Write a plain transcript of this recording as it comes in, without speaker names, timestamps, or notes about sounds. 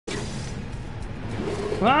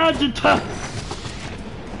Ah,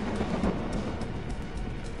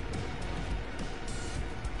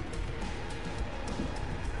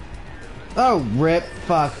 oh, rip.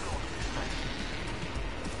 Fuck.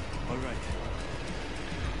 All right.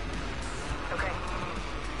 Okay.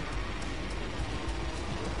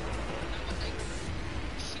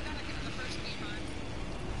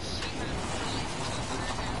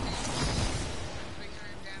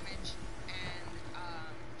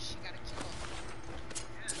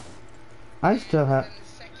 I still have.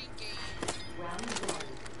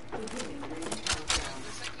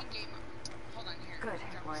 Good.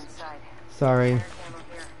 We're inside. Sorry.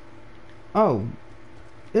 Oh,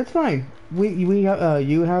 it's fine. We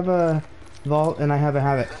you have a vault and I have a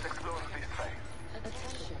habit.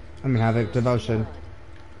 I mean havoc devotion.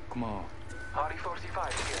 Come on.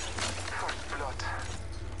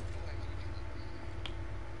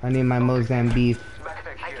 I need my Mozambique. I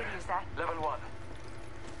can use that. Level 1.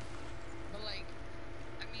 But like,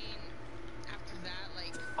 I mean, after that,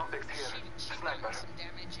 like, Optics here. she'd Sniper. get some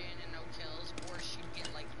damage in and no kills, or she'd get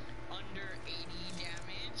like under 80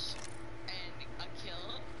 damage and a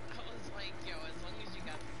kill. I was like, yo, as long as you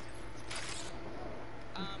got the kills.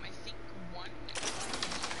 I think one, like,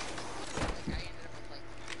 I ended up with like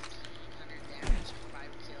 100 damage, 5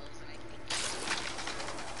 kills, and I think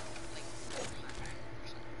like 400 or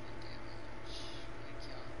something damage when I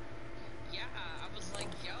kill. Yeah, I was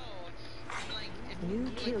like, yo, I'm like, if New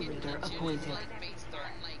like, kill it leader legit is, appointed. like, based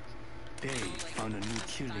on like, They you know, like, found a new the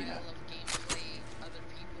cheerleader. style of gameplay other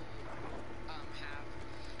people have.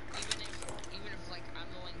 Even if like I'm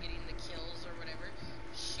the one getting the kills or whatever,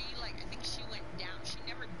 she like I think she went down. She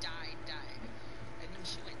never died. I think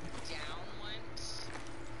she went down once,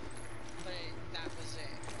 but that was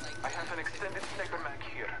it. Like I have an extended sniper mag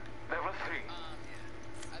here. Level 3.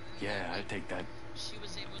 other than Yeah, that, I'll like, take that. she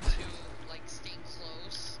was able to like stay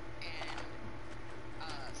close and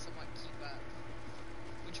somewhat keep up,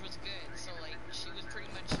 which was good. So like she was pretty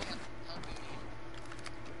much helping me.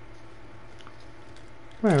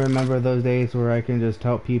 I remember those days where I can just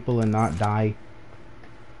help people and not die.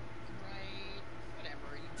 Right,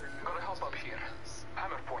 whatever, you remember. Gotta help up here.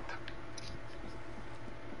 Hammer point.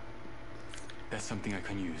 That's something I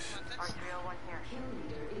can use. R301 here.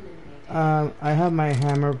 I have my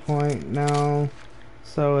hammer point now.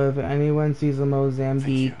 So if anyone sees a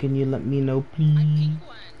Mozambique, can you let me know, I please? picked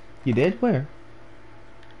one. You did? Where?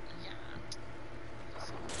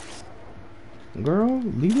 Yeah. Girl,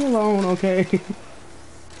 leave me alone, okay?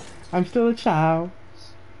 I'm still a child.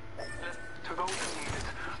 To those who need it.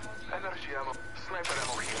 Energy ammo. Sniper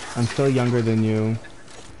ammo here. I'm still younger than you.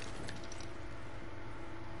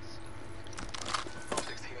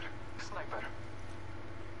 Optics here. Sniper.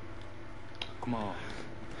 Come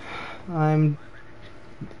on.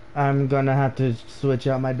 I'm gonna have to switch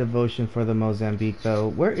out my devotion for the Mozambique though.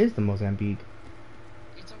 Where is the Mozambique?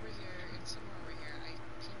 It's over here. It's somewhere over here. I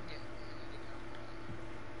pinged it a minute ago.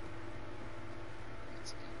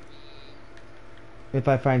 It's gonna be. If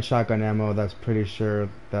I find shotgun ammo, that's pretty sure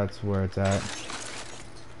that's where it's at. Well,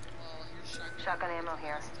 here's Shotgun ammo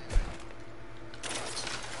here.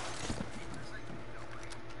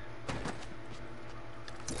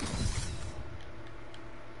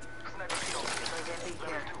 Sniper shield. Mozambique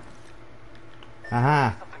here.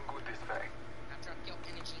 Aha! Something good this way. I dropped your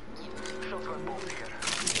energy. Shotgun bolt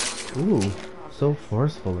here. Ooh, so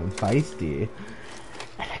forceful and feisty.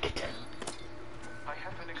 I like it. I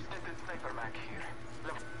have an extended sniper mag here.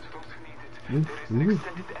 Level to those who need it. Oof, There is an oof.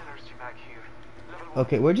 extended energy mag here. Level 1.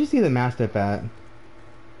 Okay, where'd you see the Mastiff at?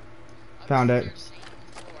 Found it. Upstairs, same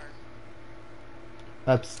floor.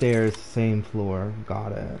 Upstairs, same floor.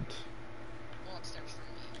 Got it. Well, upstairs from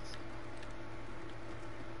me. So.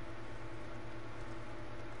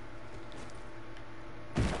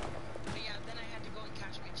 But yeah, then I had to go and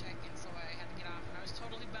cash my check, and so I had to get off, and I was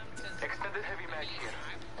totally bummed because. Extended heavy mag here.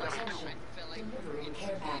 I Level 2. feel like it's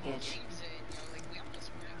care package. games it, you know, like we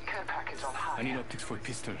almost won a game. Care package on high. I need optics for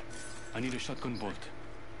pistol. I need a shotgun bolt.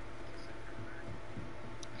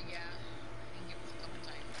 Yeah, I didn't get it a couple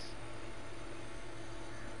times.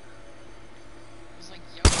 I was like,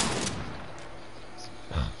 yo.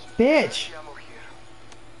 Bitch! Ammo here.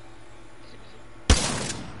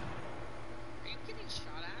 Are you getting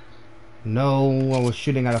shot at? No, I was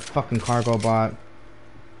shooting at a fucking cargo bot. Well,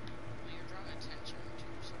 you're drawing attention to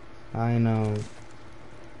yourself. I know.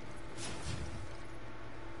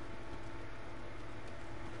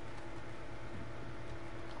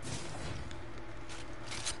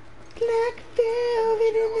 Black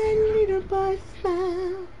velvet and that little boy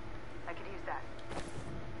smile. I could use that.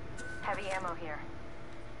 Heavy ammo here.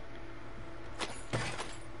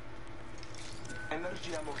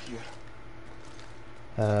 Energy ammo here.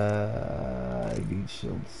 I need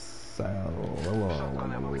shield cell.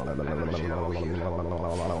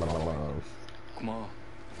 Come on.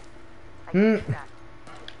 I can use that.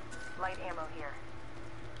 Light ammo here.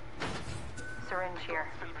 Syringe here.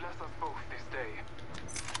 Will bless us both this day.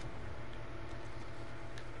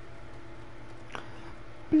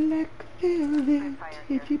 Black velvet,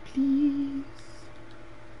 if you please.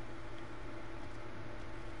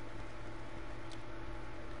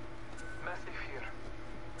 Massive here.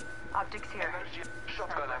 Optics here. Energy.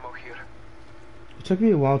 Shotgun ammo here. It took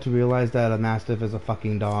me a while to realize that a mastiff is a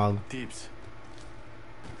fucking dog. Dibs.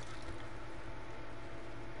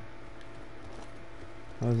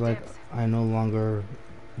 I was like, Dibs. I no longer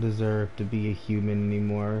deserve to be a human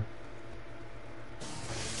anymore.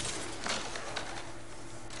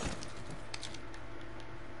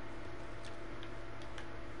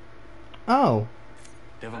 Oh,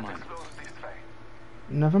 Never mind. Close this way.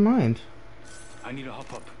 never mind. I need a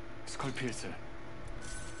hop up. Skull piercer.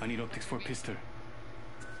 I need optics for pistol.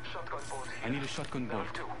 Shotgun bolt here. I need a shotgun Level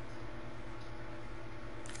bolt. 2.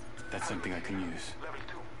 That's something I can use. Level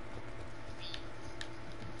 2.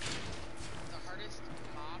 The hardest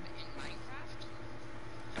mob in Minecraft?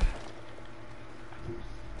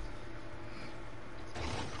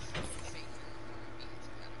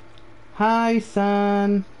 Hi,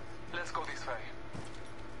 son. Let's go this way.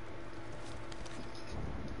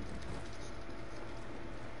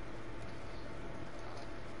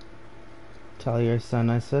 Tell your son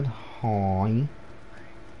I said hi.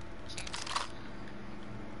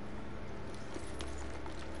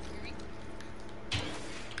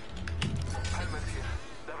 Helmet here.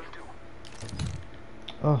 Level 2.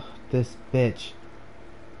 Oh, this bitch.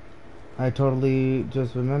 I totally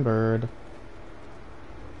just remembered.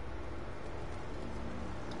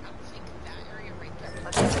 I don't think that area right there.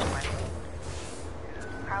 Let's get this one.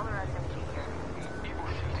 Prowler SMG here. Evo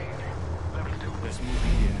shield here. Level 2. Let's move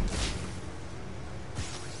in here.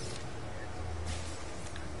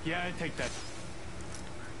 Yeah, I take that.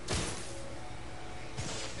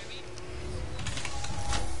 Maybe.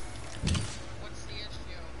 What's the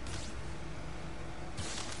issue?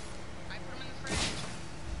 I put them in the fridge.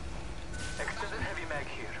 Extended heavy mag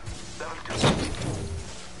here. Level 2.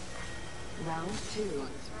 Round 2.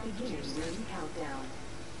 Beginning ring countdown.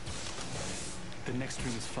 The next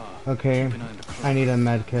ring is far. Okay, Keep an eye on the clock. I need a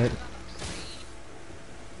med kit.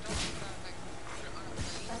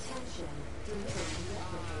 Attention. Delivering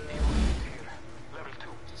replicator. Here. Level 2.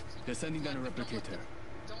 They're sending down a replicator.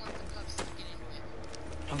 Don't let the pups get into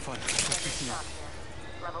it. I'm fine. Just picking up. Stop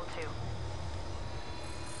here. Level 2.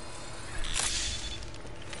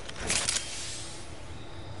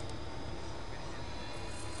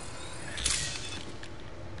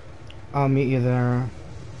 I'll meet you there.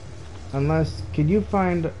 Unless, could you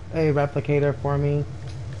find a replicator for me?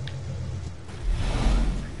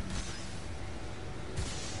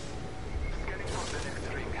 Scanning for the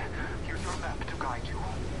next ring. Here's your map to guide you.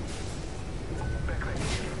 Backlight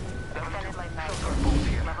here. Level 2. Extended light mag. Shotgun bolt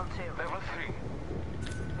here. Level 2. Level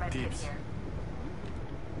 3. Med kit Dibs. here.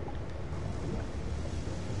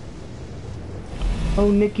 Oh,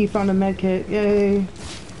 Nikki found a med kit. Yay!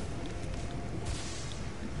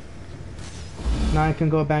 Now I can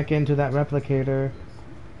go back into that replicator.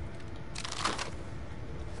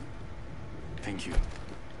 Thank you.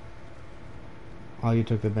 Oh, you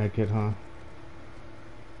took the med kit, huh?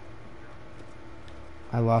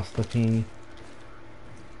 I lost the ping.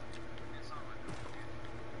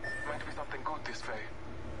 Might be something good this way.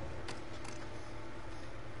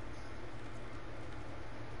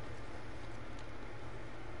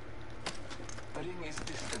 The ring is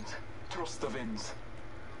distant. Trust the winds.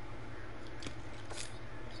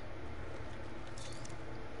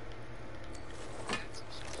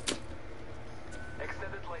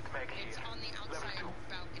 Extended light mag It's here. on the Level outside 2.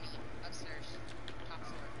 balcony upstairs. Top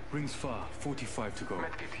floor. Rings far. 45 to go.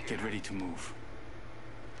 Medkit here. Get ready to move.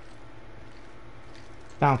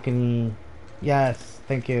 Balcony. Yes,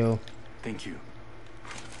 thank you. Thank you.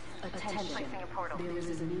 Attention. Placing a portal. There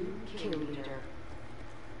is a new kill leader.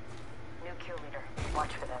 New kill leader.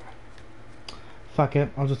 Watch for them. Fuck it,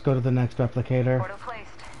 I'll just go to the next replicator. Portal placed.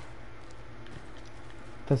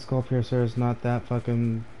 The skull piercer is not that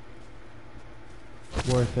fucking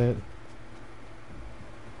worth it.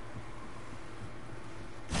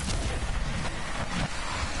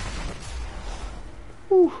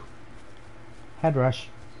 Whew. Head rush.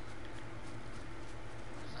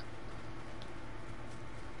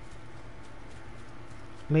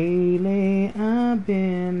 Lately I've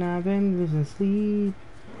been losing sleep.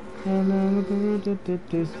 And I'm gonna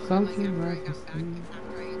do something like this.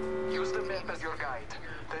 Use the map as your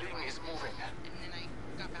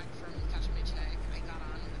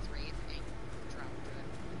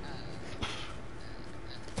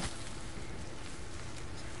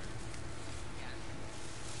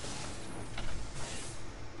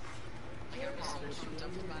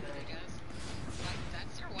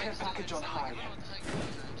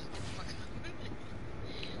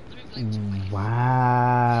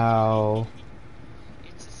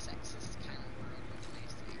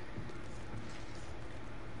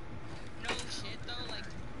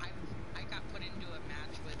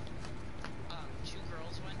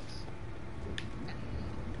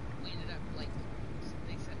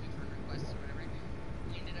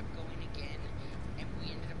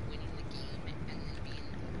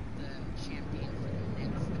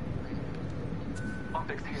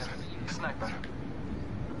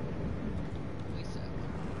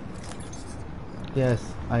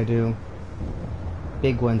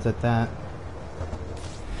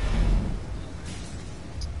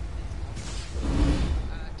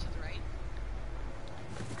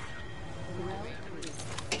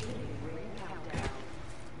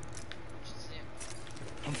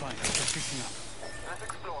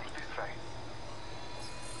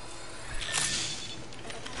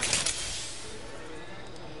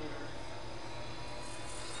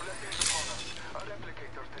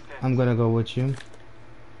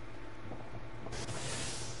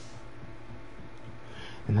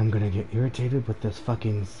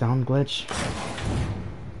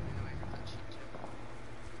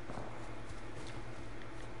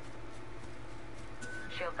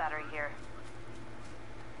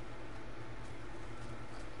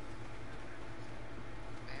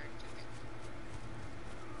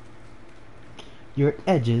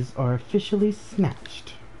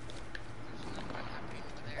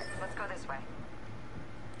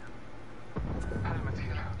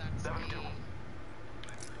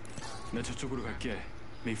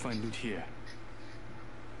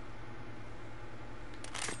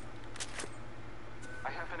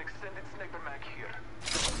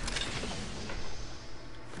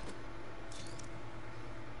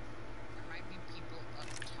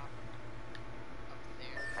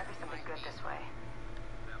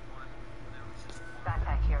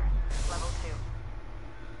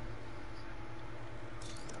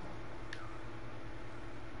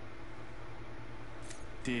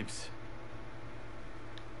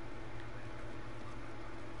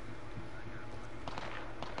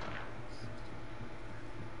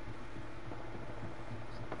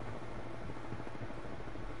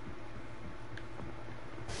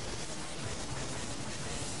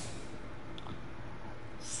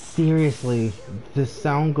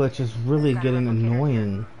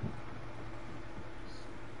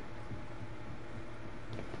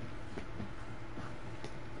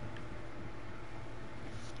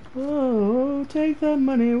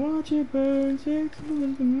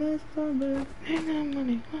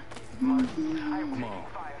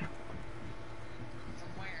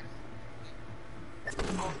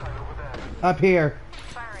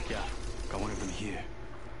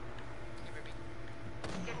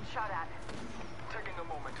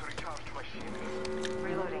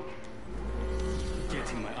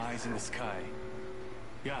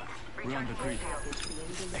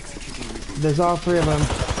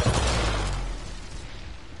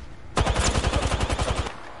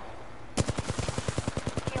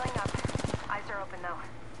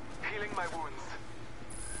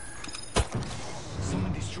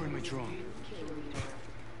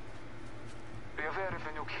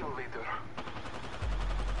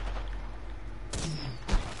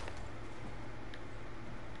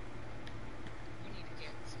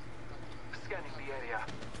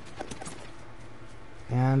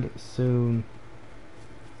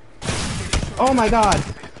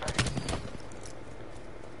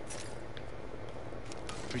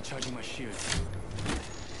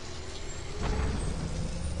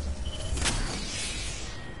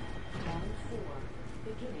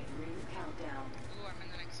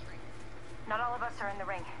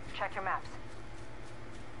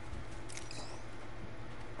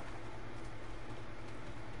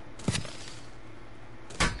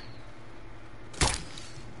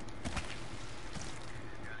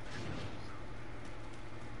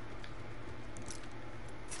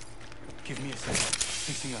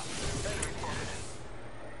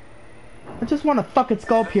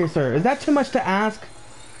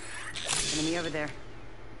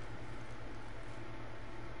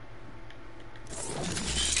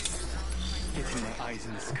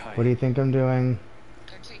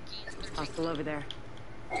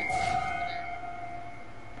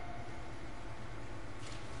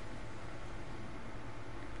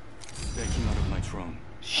drone.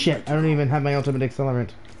 Shit, I don't even have my ultimate accelerant.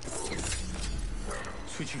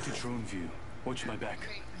 Switching to drone view. Watch my back.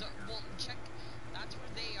 Okay, well, check. That's where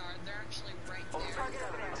they are. They're actually right All there. target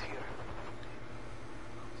evidence here.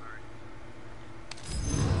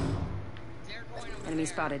 They're going over Enemy there.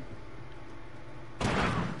 spotted.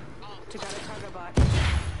 Oh, Took out a cargo bot. there's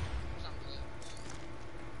on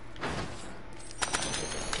blue.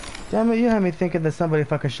 Damn it, you had me thinking that somebody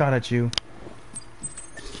fucking shot at you.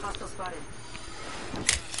 Hostile spotted.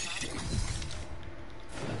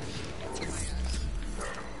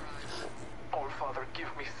 All Father, give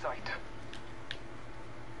me sight.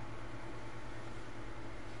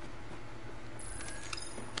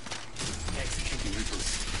 Executing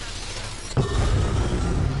Reapers.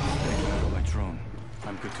 Taking out my drone.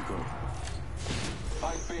 I'm good to go.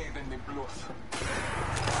 I bathe in the blood.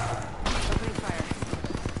 Opening fire.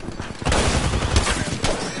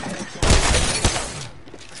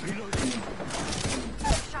 Reloading.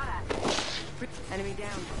 Shot at. Enemy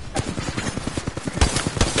down.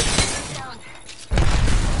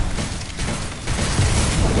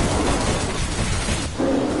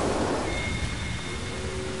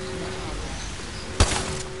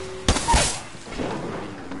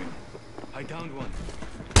 I downed one.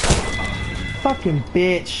 Fucking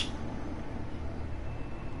bitch.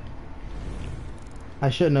 I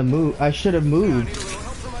shouldn't have moved. I should have moved.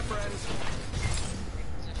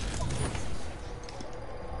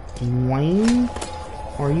 Wayne?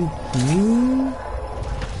 Are you kidding me?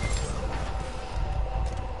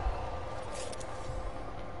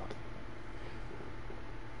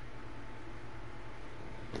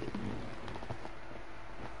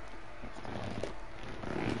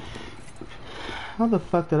 How the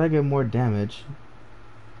fuck did I get more damage?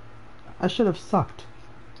 I should have sucked.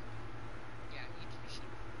 Yeah, you should.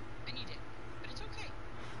 And you did. But it's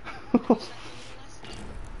okay.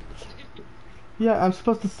 Yeah, I'm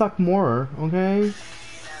supposed to suck more, okay? Well, I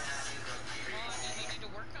mean, you need to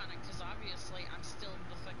work on it, because obviously I'm still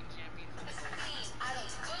the fucking champion for the gold.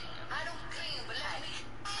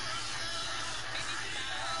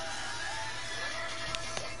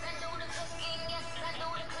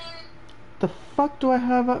 The fuck do I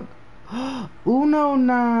have a Uno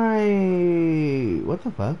night? What the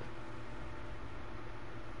fuck?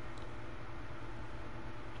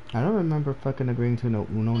 I don't remember fucking agreeing to no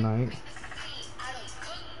Uno night. What?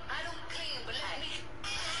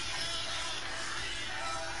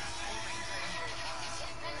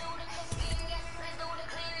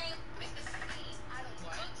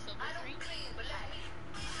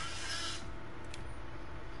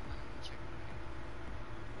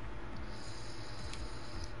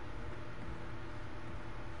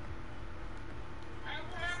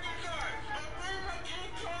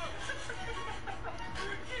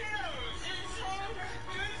 Silver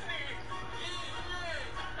screen?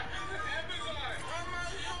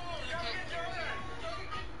 Check.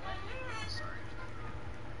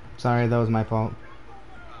 Sorry, that was my fault.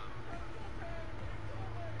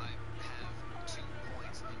 I have 2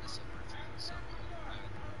 points in the silver thing, so I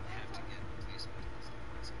would have to get basically 4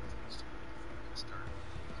 points in the first to start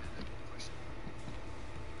and push it.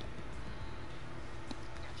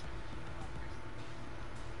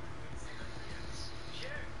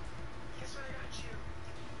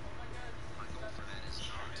 My goal for that is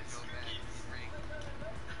not to go back in ring.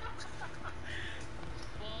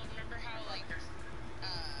 Well, remember how, like,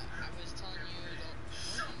 I was telling you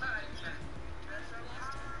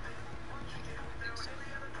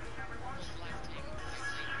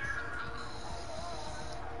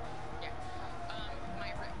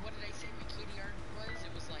what did I say my KDR was?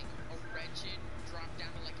 It was like a wretched drop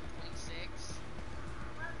down to like a 0.6.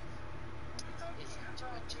 Is that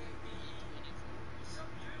what you doing it for?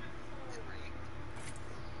 Great.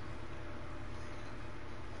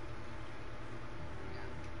 Yeah.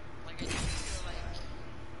 Like I just feel like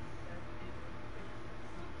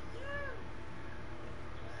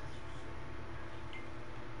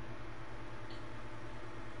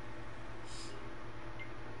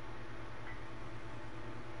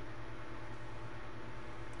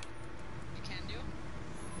you can do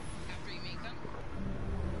after you make them.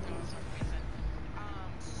 No, sorry, I said.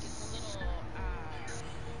 Get the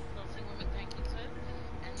little thing with pancakes with,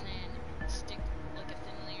 and then stick like a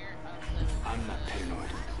thin layer of the. I'm not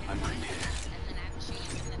paranoid. I'm prepared. And then add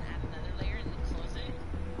cheese, and then add another layer, and then close it.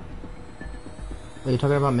 Are you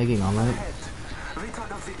talking about making omelet? Ahead.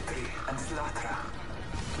 Return of victory and slaughter.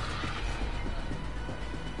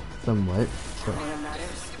 Somewhat. So, All that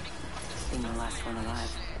matters. Being the last one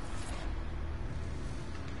alive.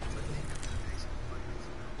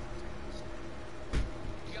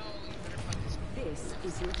 Yo, you better fuck this. This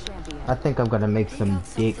is your champion. I think I'm gonna make some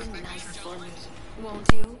dick. Something nice for me,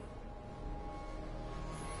 won't you?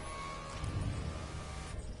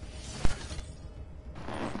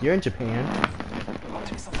 You're in Japan. I'll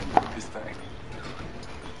take something with this bag.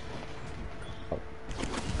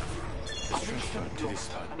 Transfer to this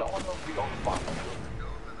side. And all of the old fun.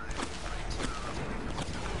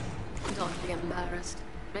 Don't be embarrassed.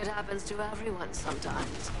 It happens to everyone sometimes.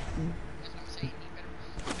 That's what I'm saying. You better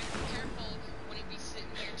be careful when you be sitting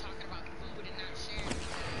here talking about food and not sharing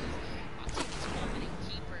because I'll take this woman and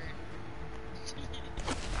keep her.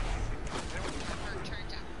 Her turn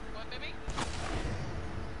down. What, baby?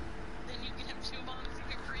 Then you can have 2 moms to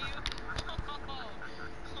cook for you? Oh,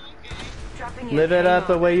 okay. Dropping in. Live it Hang up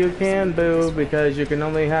the on. way you can, boo, because you can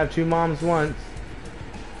only have 2 moms once.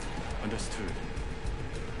 Understood.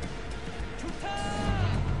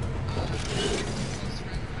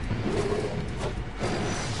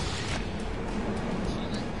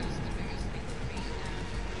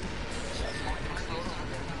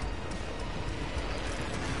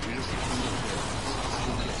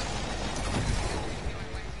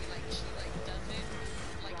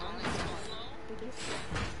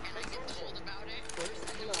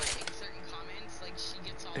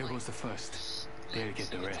 There goes the first. There to get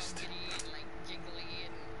the rest. Like giggly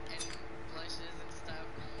and blushes and stuff.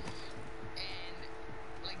 And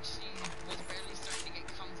like she was barely starting to get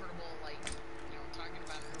comfortable, like, you know, talking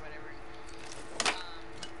about it or whatever.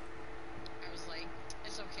 I was like,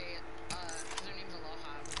 it's okay, 'cause her name's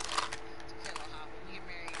Aloha. I was like, it's okay, Aloha, when we get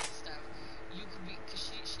married and stuff, you could be, 'cause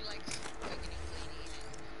she likes cooking and cleaning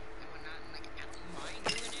and whatnot, and like, I don't mind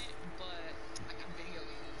doing it, but I got video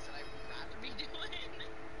games that I'd rather be doing.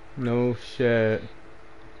 No shit.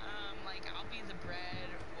 Like, I'll be the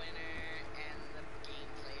breadwinner and the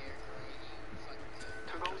game player, girl, you fucking cook.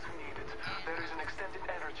 To those who need it, there is an extended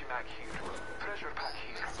energy mag here. Pressure pack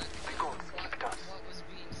here. The gods keep it us. What was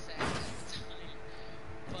being said at the time,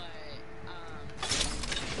 but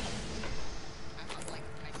I felt like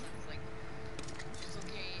my son's like, it's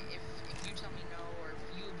okay if you tell me no, or if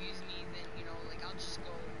you abuse me, then, you know, like, I'll just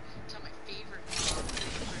go tell my favorite mom to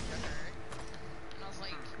her. And I was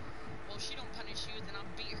like, well, if she don't punish you, then I'll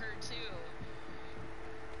beat her too.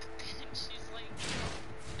 And she's like,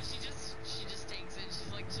 she just takes it.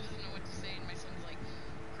 She's like, she doesn't know what to say, and my son's like,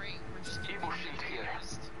 great, we're just gonna Evo be shield here.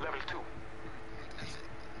 abused. Level 2.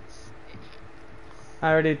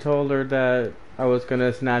 I already told her that I was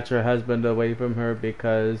gonna snatch her husband away from her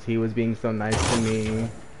because he was being so nice to me.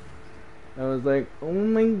 I was like, oh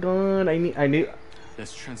my god, I need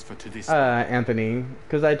Let's transfer to this. Anthony,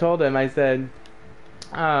 because I told him, I said,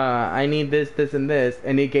 I need this, this, and this,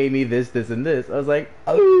 and he gave me this, this, and this. I was like,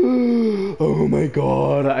 oh my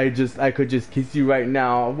god, I could just kiss you right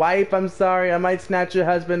now. Wife, I'm sorry, I might snatch your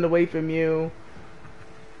husband away from you.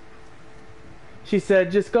 She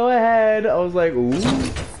said, just go ahead. I was like, ooh.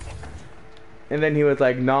 And then he was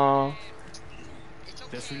like, nah.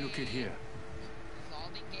 Let's relocate here.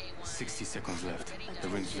 60 seconds left. The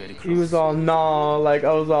ring's very close. He was all, nah. Like,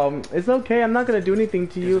 I was all, it's okay, I'm not gonna do anything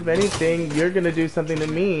to you. If anything, you're gonna do something to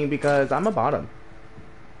me because I'm a bottom.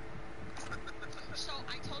 So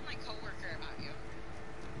I told my coworker about you.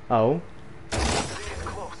 Oh? Yeah,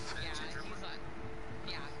 he's like,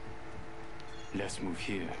 yeah, Let's move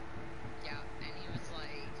here. yeah, and he was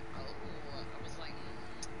like, oh, I was like,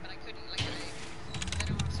 but I couldn't, like, I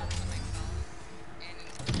don't have service on my phone, and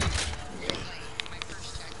like my first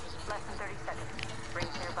check was only Less than 30 seconds.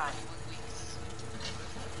 Rings nearby. 1 week's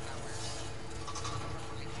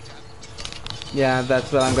hours. Yeah, that's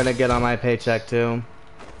what I'm gonna get on my paycheck too.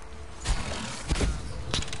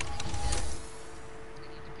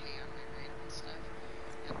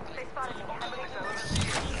 They spotted me. I'm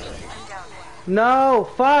down. No,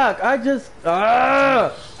 fuck, I just,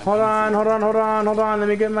 hold on, let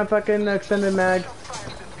me get my fucking extended mag.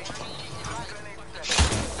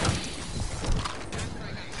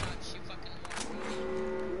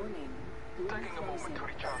 Warning. Taking a moment to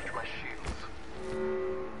recharge my shields.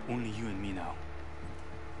 Only you and me now.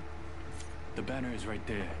 The banner is right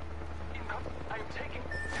there. I'm taking...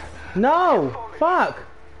 No, fuck.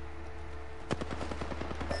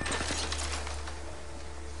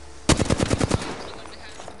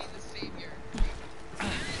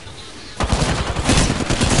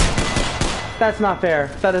 That's not fair.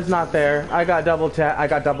 That is not fair. I got double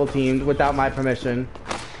teamed without my permission.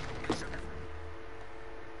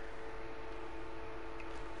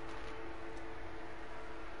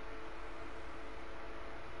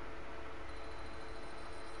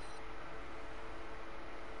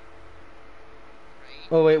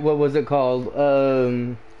 Oh wait, what was it called? Hold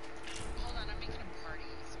on, I'm making a party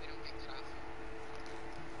so we don't get cut off.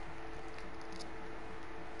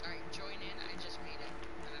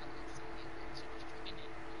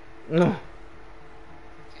 Ugh.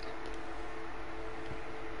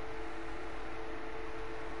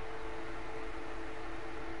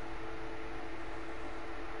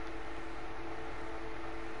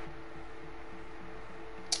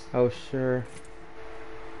 Oh, sure.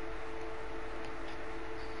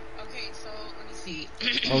 Okay, so let me see.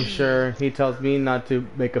 Oh, sure. He tells me not to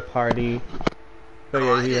make a party. But Oh,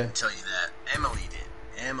 yeah, I yeah. didn't tell you that. Emily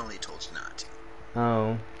did. Emily told you not to.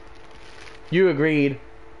 Oh. You agreed.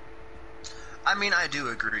 I mean, I do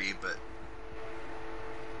agree, but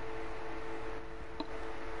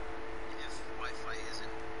if Wi-Fi isn't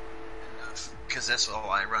enough, because that's all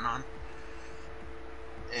I run on,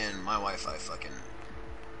 and my Wi-Fi fucking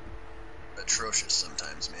atrocious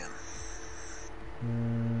sometimes,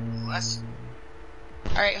 man. Less.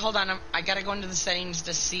 Alright, hold on. I gotta go into the settings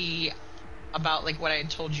to see about like what I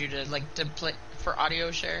had told you to like to play for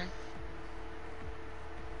audio share.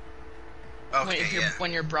 Okay,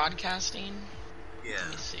 When you're broadcasting. Yeah. Let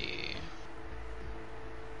me see.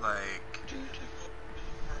 Like.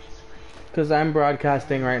 Because I'm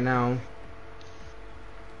broadcasting right now.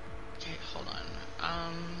 Okay, hold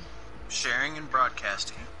on. Sharing and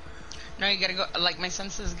broadcasting. No, you gotta go. Like my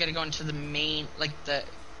senses gotta go into the main, like the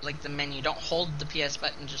menu. Don't hold the PS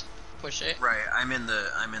button. Just push it. Right. I'm in the.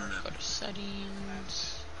 Go to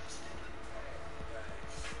settings.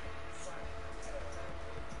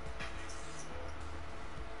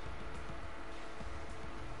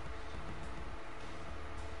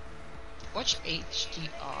 Watch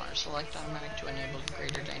HDR. Select automatic to enable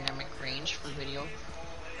greater dynamic range for video.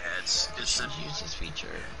 Yeah, it's Use this feature.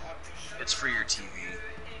 It's for your TV.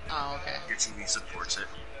 Oh, okay. Your TV supports it.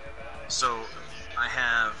 So I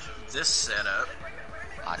have this set up.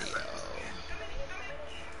 Audio.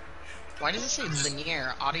 Why does it say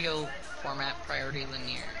linear? Audio format priority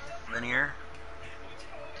linear. Linear.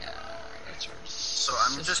 Yeah, that's where. So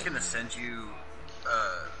I'm just gonna send you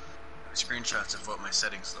screenshots of what my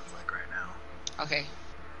settings look like right now. Okay.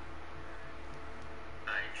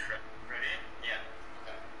 Ready? Yeah.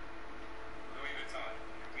 Okay. Louis Vuitton.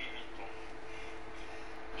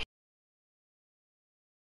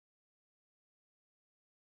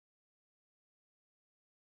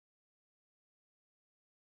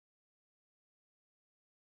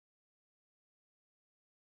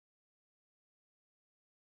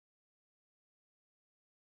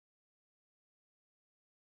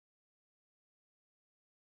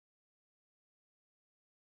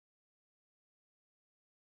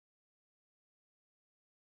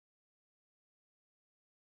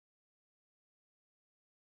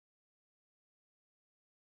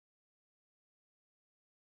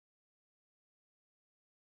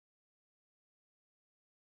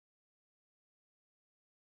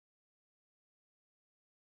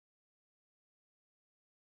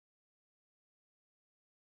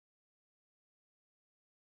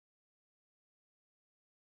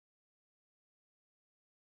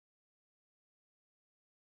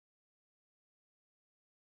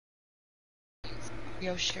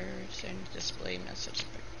 Yo, share, send display message.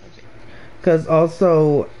 Okay. Because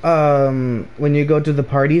also, when you go to the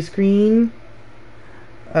party screen,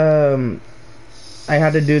 I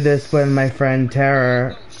had to do this when my friend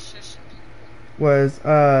Tara was,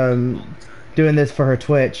 doing this for her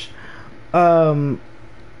Twitch. When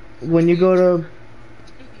you go to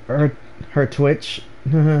her Twitch,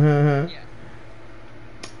 we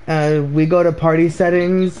go to party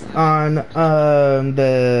settings on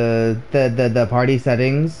the party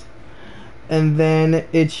settings, and then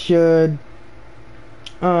it should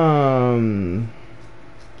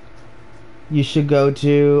you should go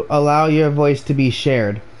to allow your voice to be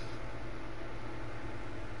shared.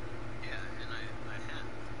 Yeah, and I have.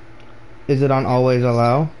 Is it on always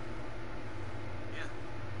allow? Yeah.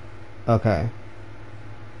 Okay.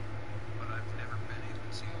 But I've never been able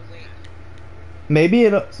to. Oh, wait.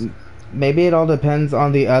 Maybe it all depends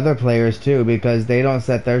on the other players too, because they don't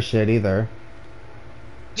set their shit either.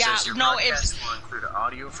 Yeah, Says your no, broadcast it's. will include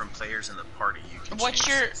audio from players in the party. You can What's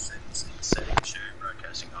change your- the settings in settings, sharing,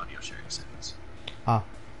 broadcasting, audio sharing settings. Ah.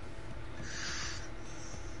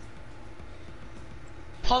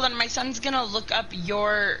 Hold on, my son's gonna look up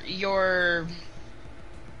your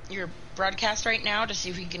broadcast right now to see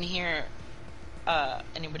if he can hear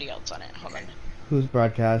anybody else on it. Hold on. Whose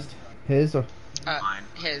broadcast? His or? Mine.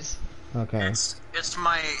 His. Okay. It's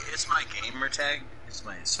my gamer tag. It's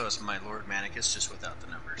my Lord Manicus, just without the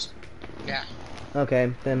numbers. Yeah.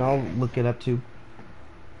 Okay, then I'll look it up too.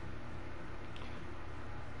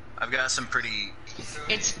 I've got some pretty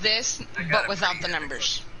It's this, I got but a without pretty the epic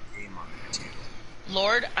numbers. game on there too.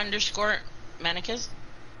 Lord _ Manicus.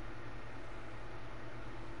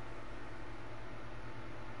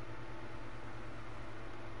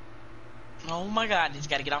 Oh my god, he's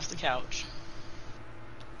gotta get off the couch.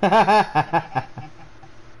 Can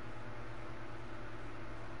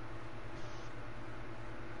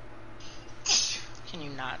you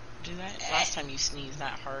not do that? Last time you sneezed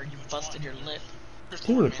that hard, you busted your lip.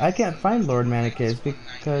 Dude, I can't find Lord Manicus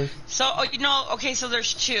because... So, oh, you know, okay, so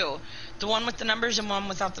there's two. The one with the numbers and one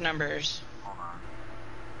without the numbers. Hold on.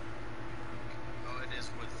 Oh, it is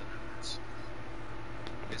with the numbers.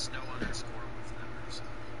 It's no underscore with numbers.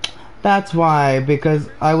 That's why, because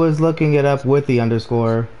I was looking it up with the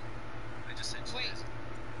underscore. I just sent you this.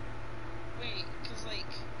 Wait, cause like,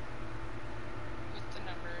 with the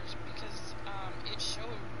numbers, because, it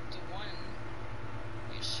showed the one,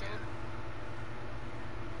 it showed,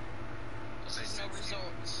 this is no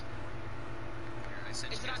results. Here, I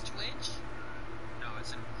sent Is you it on guys- Twitch? No,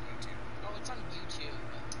 it's in YouTube. Oh, it's on YouTube.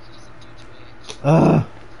 He doesn't do Twitch. Ugh.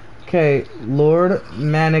 Okay, Lord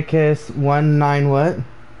Manicus 19 what? 198.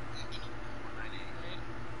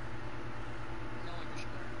 No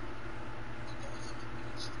underscore.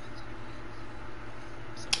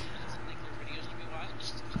 So he doesn't like your videos to be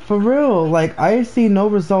watched. For real, like, I see no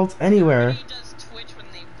results anywhere. He does Twitch when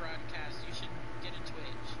they broadcast. You should get a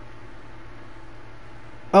Twitch.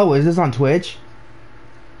 Oh, is this on Twitch?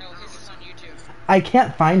 No, his is on YouTube. I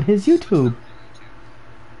can't find his YouTube.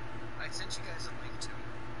 I sent you guys a link to it.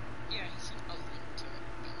 Yeah, he sent a link to it.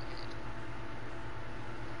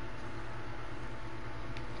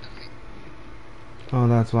 Okay. Oh,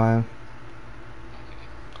 that's why.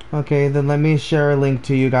 Okay, then let me share a link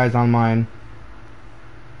to you guys on mine.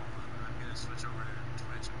 I'm gonna switch over to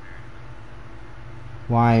Twitch apparently.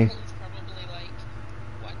 Why? He's probably like,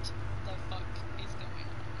 what the fuck is going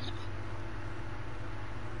on?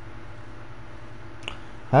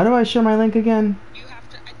 How do I share my link again? You have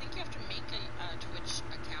to, I think you have to make a Twitch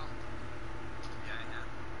account. Yeah, I have.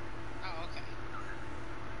 Oh, okay.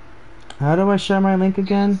 How do I share my link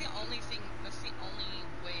again? That's the only thing, that's the only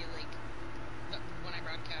way, like, when I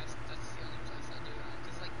broadcast, that's the only place I do it on.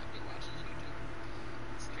 Because, like, nobody watches YouTube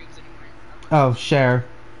streams anymore. Oh, share.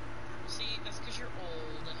 See, that's because you're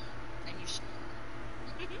old, and you should.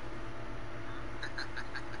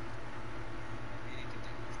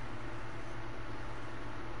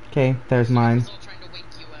 Okay, there's mine. I was all trying to wake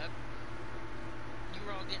you up. You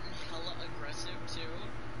were all getting hella aggressive, too.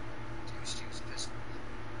 Dude, she was pissed.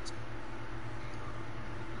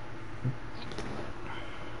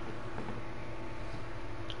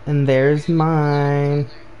 And there's mine.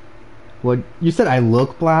 What? You said I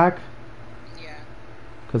look black? Yeah.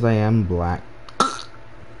 Because I am black. Oh, I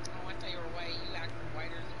thought you were white. You act whiter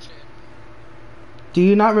than shit. Do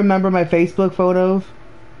you not remember my Facebook photos?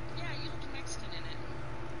 Yeah, you look Mexican in it.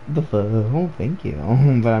 The fuck? Oh, thank you.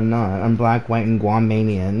 But I'm not. I'm black, white, and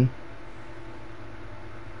Guamanian.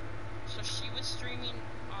 So she was streaming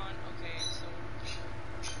on, okay, so...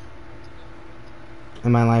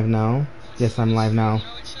 Am I live now? Yes, I'm live now. No,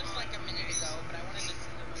 it's just like a minute ago, but I wanted to see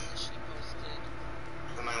the one that she posted.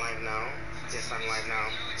 Am I live now? Yes, I'm live now.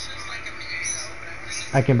 No, it's just like a minute ago, but I wanted to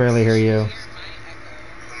see I can barely hear you. my echo.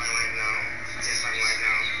 Am I live now? Yes, I'm live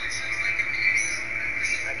now.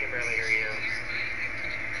 I can barely hear you.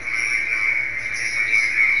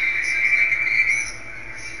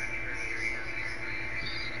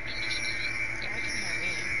 Yeah, I can hear me.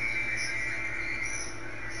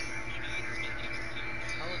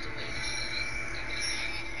 Hella delayed.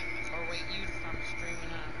 Or wait, you from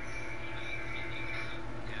streaming up.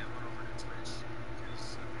 Yeah, I went over to Twitch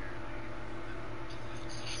because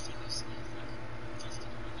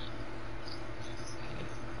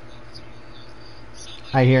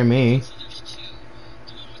I hear me. So there's two. The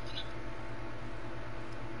one with the number.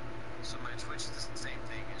 so my Twitch is the same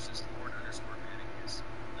thing. It's just Lord underscore Manicus.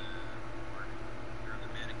 The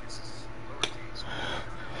Manicus is lowercase.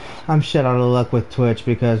 I'm shit out of luck with Twitch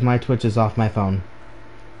because my Twitch is off my phone.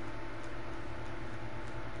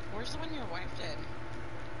 Where's the one your wife did?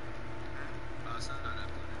 Oh, it's not uploaded.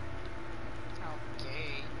 How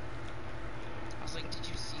gay. I was like, did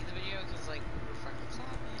you see the video? Because, like, we were fucking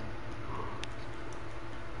clapping.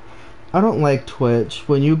 I don't like Twitch.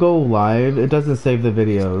 When you go live, it doesn't save the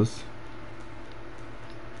videos.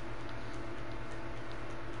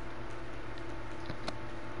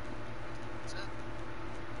 What's that?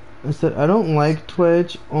 I said I don't like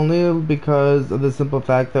Twitch only because of the simple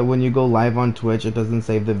fact that when you go live on Twitch, it doesn't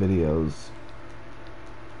save the videos.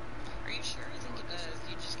 Are you sure? I think it does.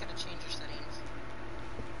 You just gotta change your settings.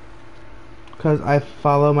 Because I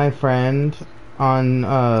follow my friend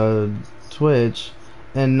on Twitch,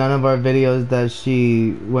 and none of our videos that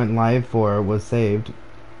she went live for was saved.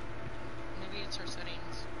 Maybe it's her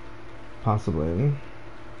settings. Possibly.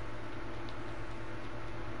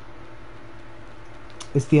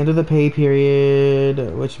 It's the end of the pay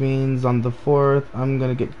period, which means on the 4th, I'm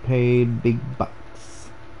gonna get paid big bucks.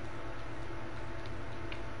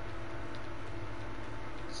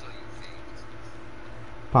 So you faked.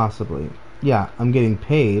 Possibly. Yeah, I'm getting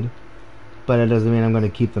paid, but it doesn't mean I'm gonna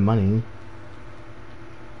keep the money.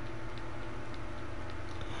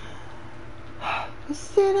 I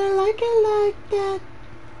said I like it like that.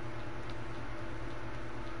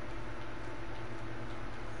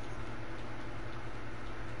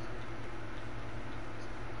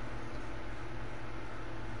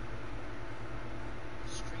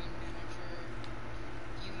 Stream manager.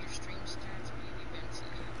 View your stream stats. View events.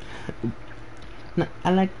 No,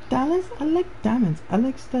 I like dollars, I like diamonds, I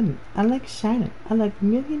like stunning, I like shining, I like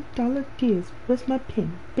 $1,000,000 tears. Where's my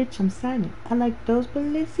pen? Bitch, I'm signing. I like those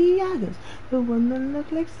Balenciagas, the one that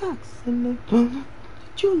look like socks. And they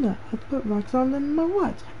Jula, I put rocks all in my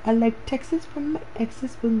watch. I like texts from my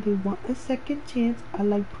exes when they want a second chance. I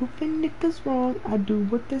like proving niggas wrong. I do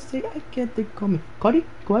what they say I can't. They call me Cardi,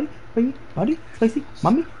 Cardi, bring it, body, spicy,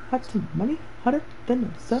 mommy, hot some money, hotter than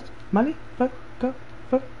a Somali, fuck, go,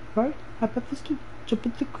 fuck, right. I bet this too. Jump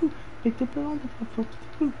in the coop. Big the blow on the folks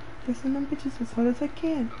the food. Listen them bitches as hard as I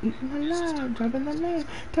can. Eating the line, driving the lane.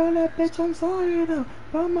 Tell that bitch I'm sorry though.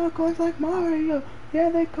 Buy my coins like Mario. Yeah,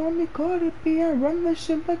 they call me Cardi B. I run the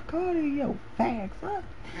shit like cardio. Facts, huh?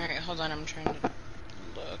 Alright, hold on. I'm trying to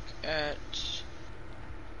look at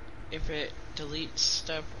if it deletes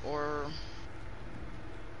stuff or.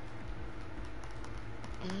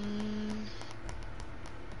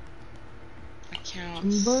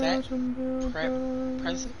 Account set,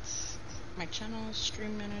 presence, my channel,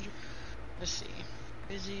 stream manager. Let's see.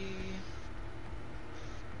 Busy.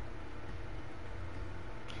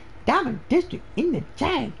 Diamond District in the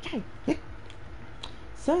chain.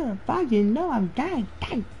 Certified, you know I'm gang.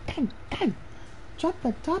 Drop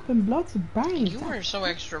the top and blow some brains. You are so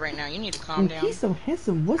extra right now. You need to calm down. He's so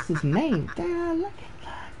handsome. What's his name?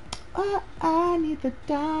 Oh, I need the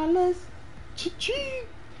dollars. Cha-ching.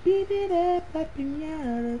 Beat it up like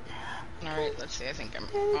piñatas. Alright, let's see. I think I'm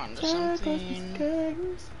on to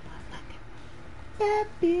something. That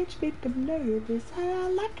bitch make him nervous. I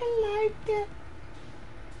like it like that.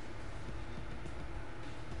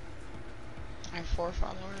 I have 4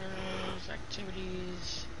 followers,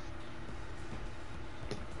 activities.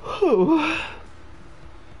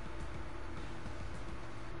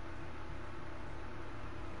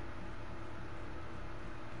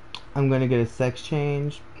 I'm gonna get a sex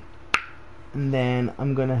change, and then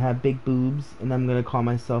I'm gonna have big boobs, and I'm gonna call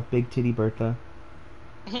myself Big Titty Bertha.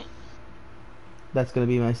 That's gonna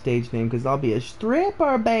be my stage name, because I'll be a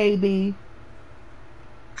stripper, baby.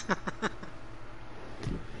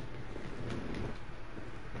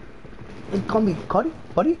 They call me Cardi,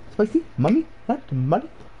 Buddy, Spicy, Mommy, Hot Money.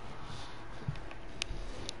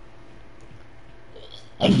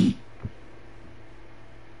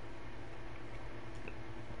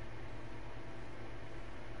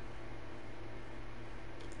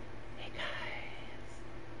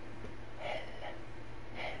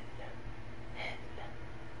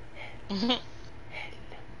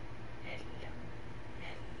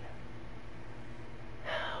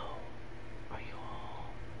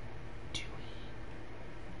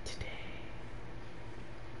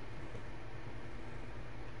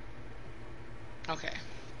 Okay.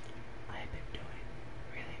 I've been doing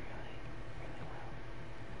really well.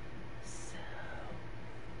 So,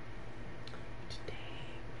 today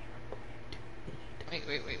we are going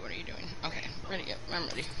to eat. Wait, what are you doing? Okay, ready, yep, I'm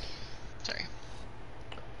ready. Sorry.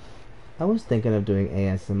 I was thinking of doing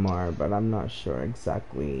ASMR, but I'm not sure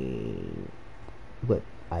exactly what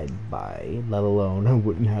I'd buy, let alone I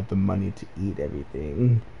wouldn't have the money to eat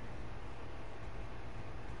everything.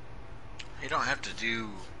 You don't have to do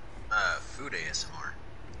food ASMR.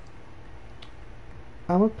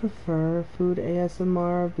 I would prefer food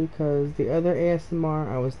ASMR because the other ASMR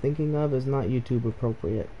I was thinking of is not YouTube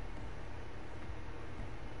appropriate.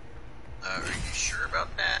 Are you sure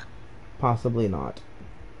about that? Possibly not.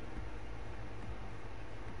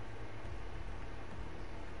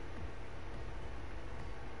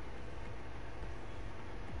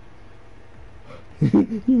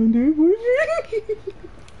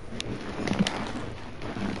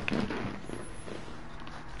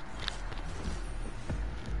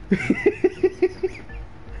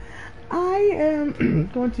 I am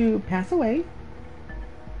going to pass away.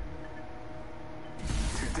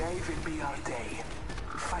 Today will be our day.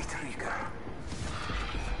 Fight Rika.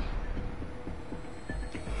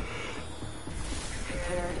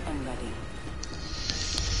 Prepared and ready.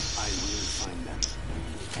 I will find them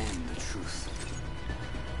and the truth.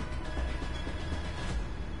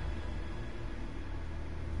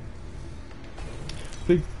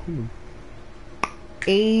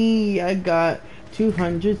 Hey, I got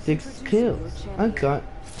 206 kills. I got.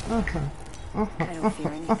 I don't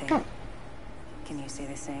fear anything. Can you say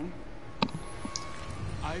the same?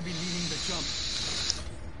 I be leading the jump.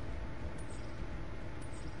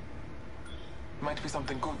 Might be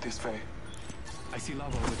something good this way. I see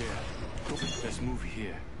lava over there. Let's move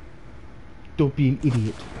here. Don't be an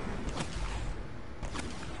idiot.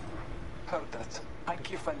 Heard that. I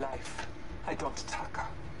give a life. I don't attack.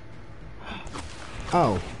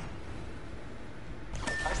 Oh.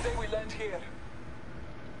 I say we land here.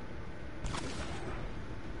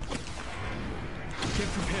 Get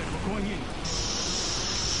prepared. We're going in.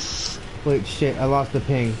 Wait, shit, I lost the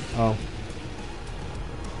ping. Oh.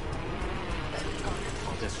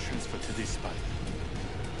 Let's transfer to this spot.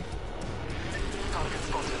 Target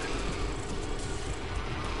spotted.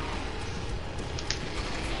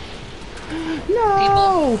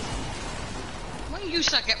 No! Why you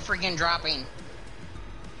suck at friggin' dropping?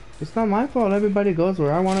 It's not my fault. Everybody goes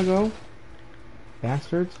where I want to go.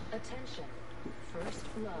 Bastards. Attention. First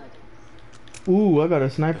blood. Ooh, I got a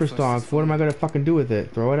sniper stock. What am I gonna fucking do with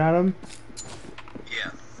it? Throw it at him?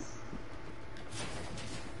 Yeah.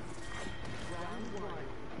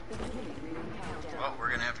 Well, we're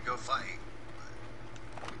gonna have to go fight.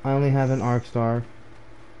 I only have an arc star.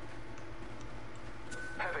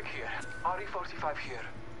 Havoc here. RE45 here.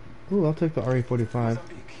 Ooh, I'll take the RE45.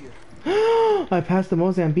 Mozambique here. I passed the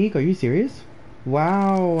Mozambique. Are you serious?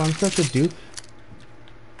 Wow, I'm such a dupe.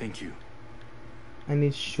 Thank you. I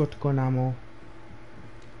need shotgun ammo.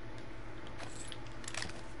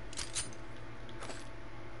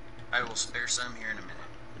 I will spare some here in a minute.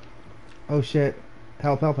 Oh shit.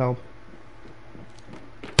 Help, help, help.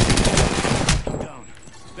 Down.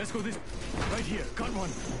 Let's go this. Right here. Got one.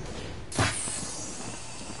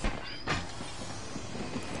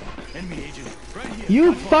 Enemy agent. Right here. You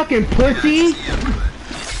Got one. fucking pussy! Yeah,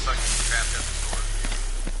 but fucking trapped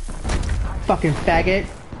up Fucking faggot.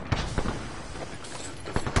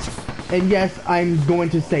 And yes, I'm going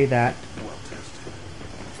to say that. the door.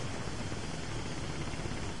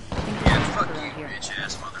 Yeah, fuck you, bitch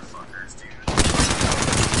ass motherfuckers, dude.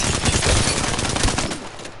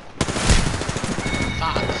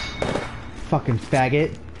 Fuck. Fucking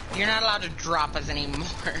faggot. You're not allowed to drop us anymore.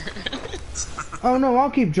 Oh no, I'll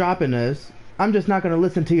keep dropping this. I'm just not gonna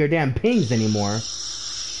listen to your damn pings anymore.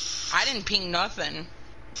 I didn't ping nothing.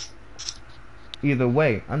 Either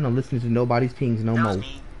way, I'm not listening to nobody's pings no That was more.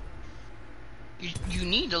 me. You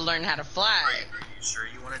need to learn how to fly. Are you sure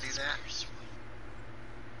you want to do that?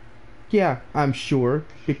 Yeah, I'm sure,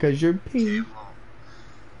 because you're Okay, ping. well,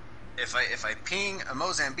 if I ping a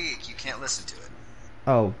Mozambique, you can't listen to it.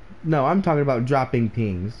 Oh, no, I'm talking about dropping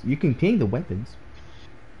pings. You can ping the weapons.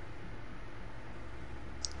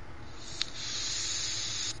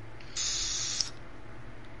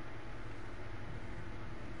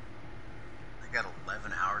 I got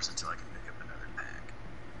 11 hours until I can pick up another pack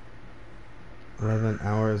 11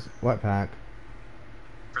 hours. What pack?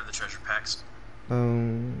 for the treasure packs. I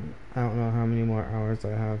don't know how many more hours I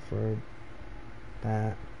have for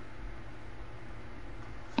that.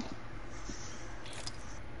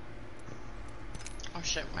 Oh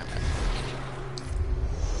shit, my bad.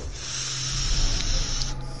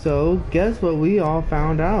 So, guess what we all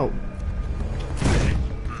found out?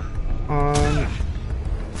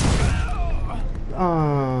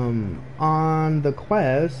 On the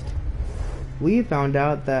quest, we found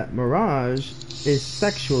out that Mirage is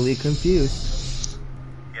sexually confused.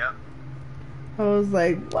 Yep. I was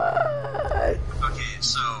like, what? Okay,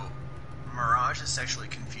 so Mirage is sexually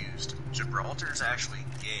confused. Gibraltar's actually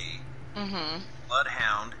gay. Mm-hmm.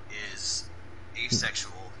 Bloodhound is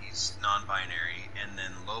asexual. He's non-binary, and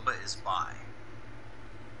then Loba is bi.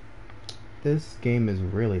 This game is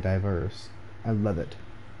really diverse. I love it.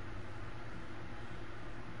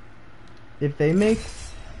 If they make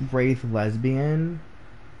Wraith lesbian,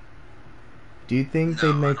 do you think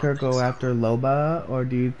No, they I make don't her think go so. after Loba, or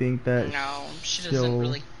do you think that No, she she'll- doesn't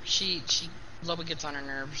really. She Loba gets on her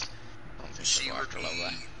nerves. I don't think She she'll go would after be.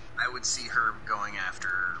 Loba. I would see her going after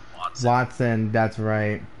Watson. Watson? That's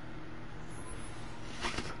right.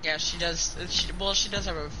 Yeah, she does. She does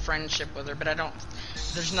have a friendship with her, but I don't.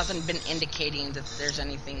 There's nothing been indicating that there's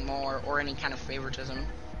anything more or any kind of favoritism.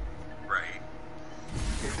 Right.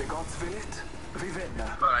 If the gods will it, we win.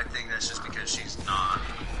 But I think that's just because she's not.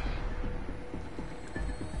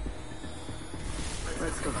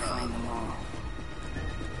 Let's go find them all.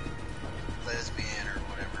 Lesbian or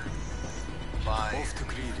whatever. Bi. Off to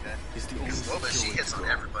Greed is the only Because Loba, she secure way hits to on go.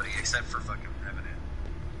 everybody except for fucking Revenant.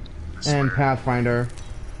 I And swear. Pathfinder.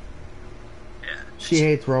 Yeah. She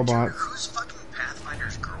hates robots. Who's fucking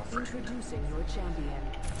Pathfinder's girlfriend? Introducing your champion.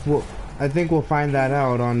 Well, I think we'll find that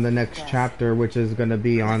out on the next chapter, which is gonna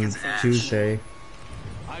be on Tuesday.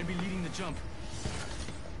 I'll be leading the jump.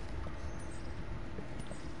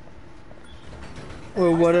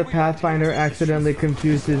 Or what if Pathfinder accidentally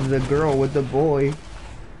confuses the girl with the boy?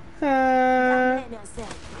 I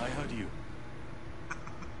heard you.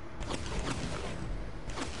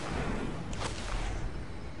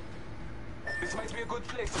 This might be a good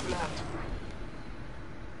place to land.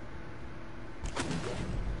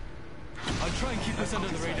 I'll try and keep this under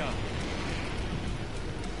the radar.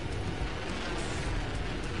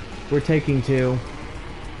 We're taking two.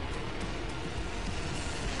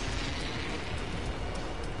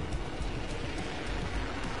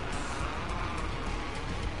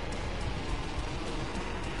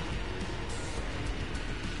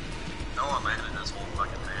 No one landed this whole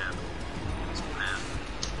fucking map. This map.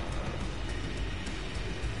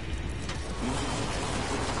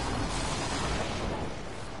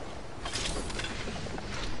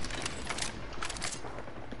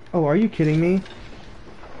 Oh, are you kidding me?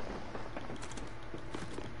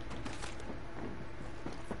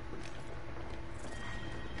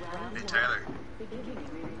 Hey, Tyler.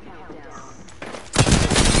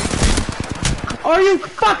 Are you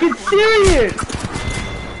fucking serious?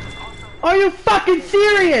 Are you fucking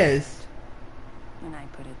serious? And I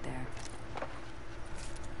put it there.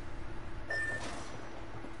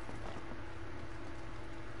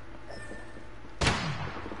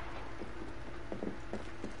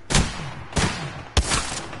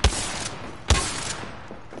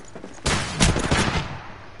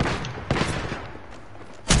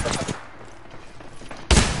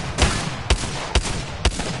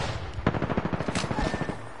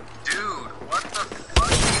 Dude, what the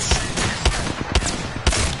fuck is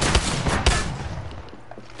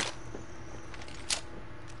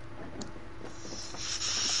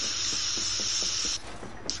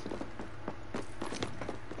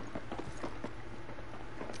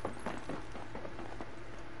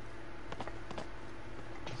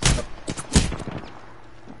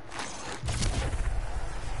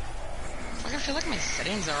Like, I feel like my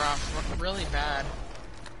settings are off really bad.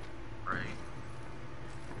 right?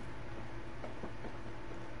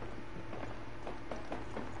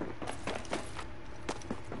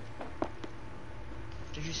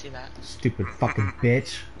 Did you see that? Stupid fucking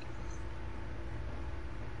bitch.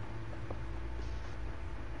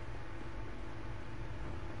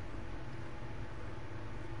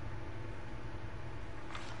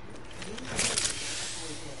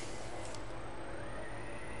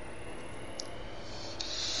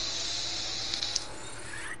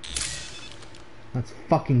 That's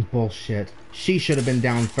fucking bullshit. She should have been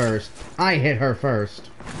down first. I hit her first.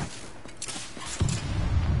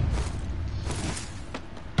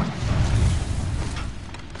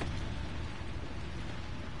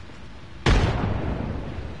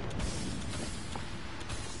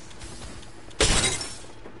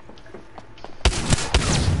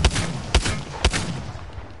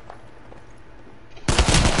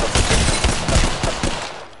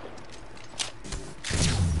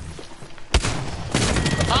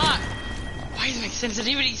 Ah! Why does my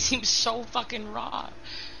sensitivity seem so fucking raw?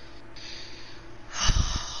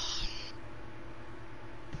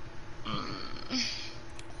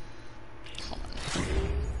 Hold on.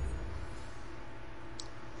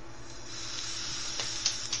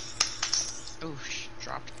 Oh,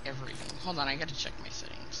 dropped everything. Hold on, I gotta check my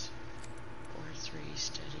settings. 4-3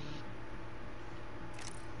 steady.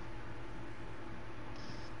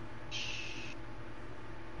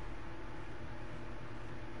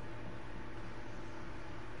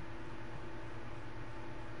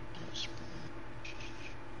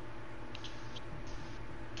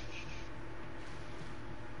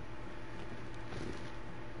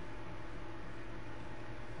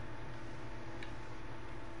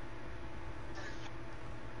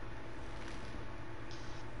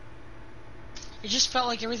 It just felt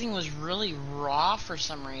like everything was really raw for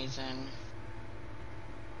some reason.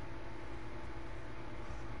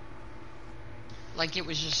 Like it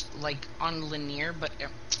was just like on linear, but you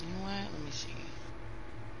know what? Let me see.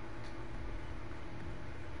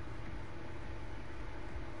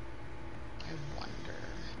 I wonder.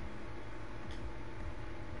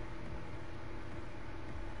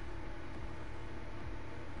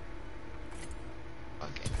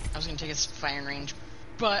 Okay, I was gonna take its firing range,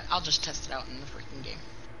 but I'll just test it out in the freaking game.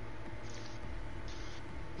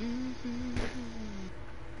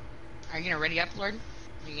 Are you gonna ready up, Lord? Or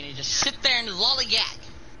are you gonna just sit there and lollygag?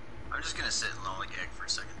 I'm just gonna sit and lollygag for a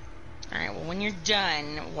second. Alright, well when you're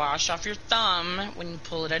done, wash off your thumb when you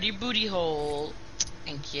pull it out of your booty hole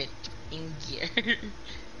and get in gear.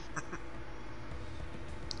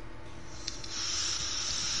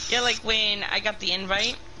 Yeah, like when I got the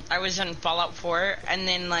invite, I was on Fallout 4, and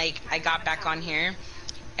then like I got back on here,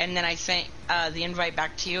 and then I sent the invite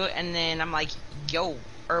back to you, and then I'm like, yo,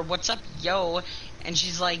 or what's up, yo, and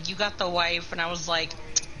she's like, you got the wife, and I was like,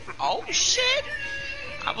 oh shit.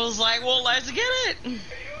 I was like, well, let's get it.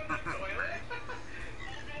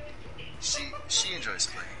 She enjoys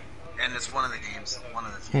playing, and it's one of the games, one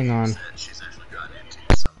of the few Hang games on. that she's actually gotten into.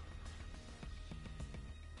 So.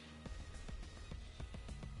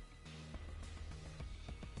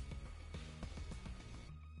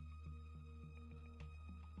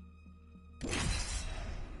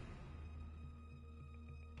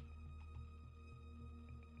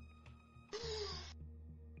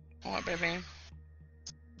 What, baby?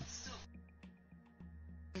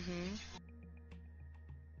 Mhm.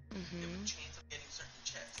 Mhm. Chance of getting certain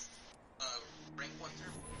chests. Rank 1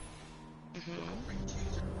 through Mhm. rank 2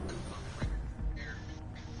 through rank air,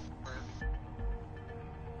 or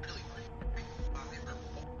really rank 5 or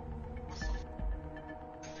muscle.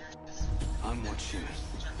 And there's this I'm watching.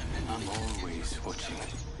 I'm always watching.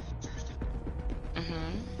 Mhm.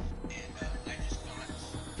 and I just got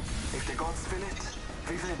If the gods will it,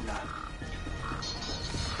 we will.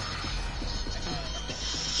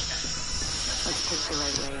 Let's take the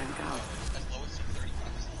right way and go. as low as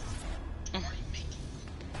 35%. Already making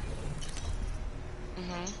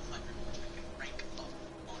Mhm. rank up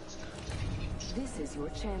monster to make it This is your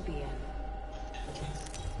champion.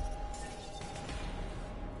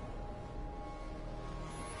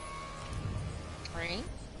 Right?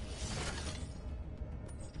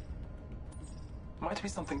 Might be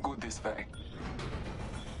something good this way.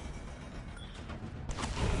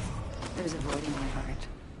 There's a void in my heart,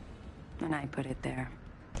 and I put it there.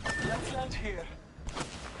 Let's land here.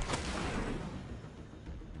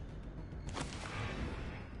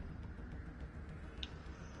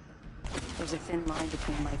 There's a thin line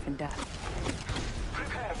between life and death.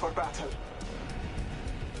 Prepare for battle.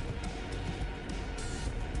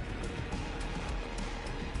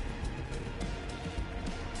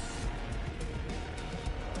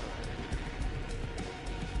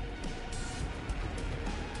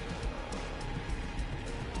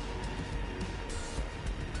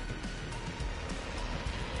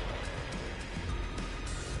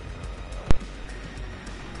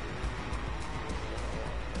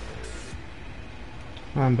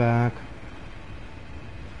 I'm back.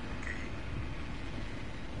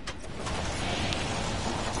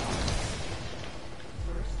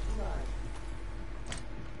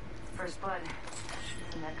 First blood.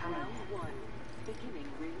 And they're coming. Beginning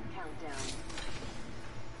ring countdown.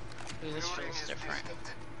 Ooh, this feels different.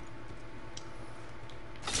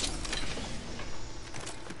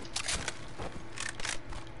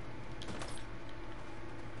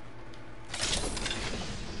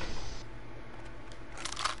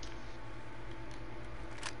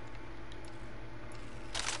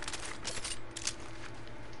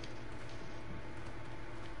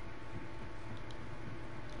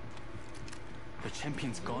 The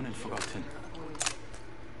champion's gone and forgotten.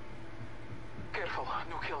 Careful,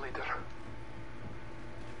 new kill leader.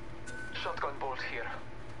 Shotgun bolt here.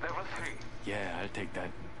 Level 3. Yeah, I'll take that.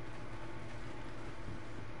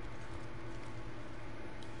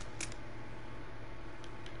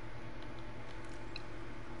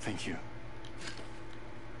 Thank you.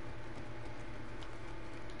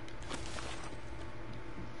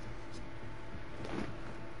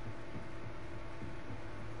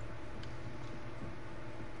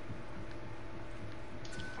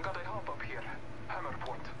 Got a hop up here. Hammer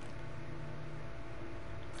point.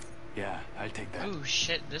 Yeah, I'll take that. Oh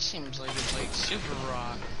shit, this seems like it's like super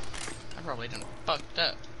raw. I probably done fucked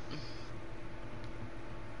up.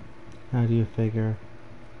 How do you figure?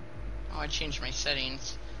 Oh, I changed my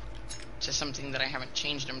settings to something that I haven't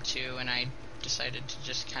changed them to, and I decided to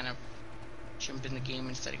just kind of jump in the game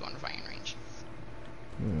instead of going to firing range.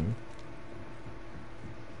 Hmm.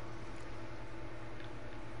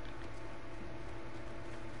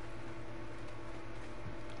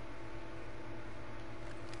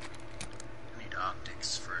 Need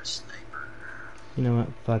optics for a sniper. You know what?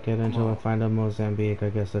 Fuck it. Until I find a Mozambique, I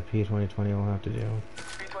guess the P2020 will have to do.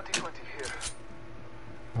 P2020 here.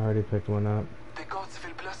 I already picked one up. The gods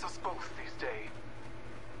will bless us both this day.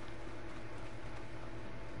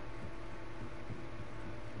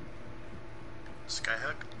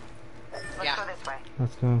 Skyhook? Let's Yeah. go this way.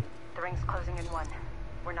 Let's go. The ring's closing in 1.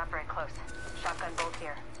 We're not very close. Shotgun bolt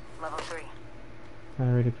here. Level 3. I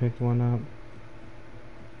already picked one up.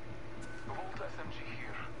 Volt SMG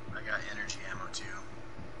here. I got energy ammo too.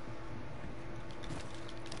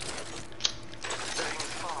 The ring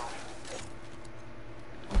is far.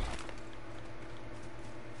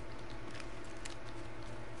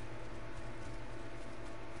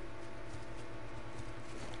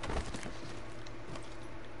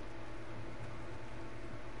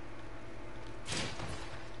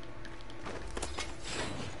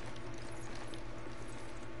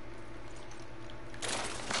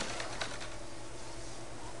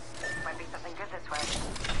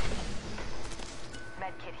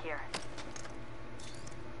 here.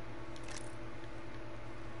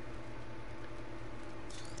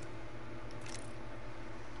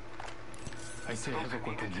 I say have a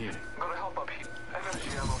weapon here. Gotta help up here. Energy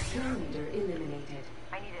ammo here. Kill leader eliminated.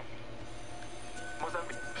 I need it.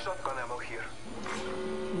 Mozambique. Shotgun ammo here.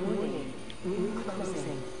 Warning. Ring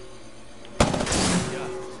closing. Yeah,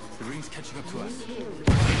 the ring's catching up to us. Kill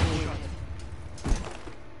leader.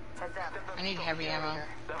 Heads up. I need heavy ammo.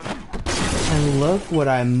 And look what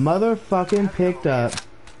I motherfucking picked up.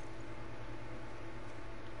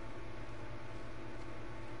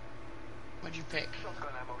 What'd you pick? Shotgun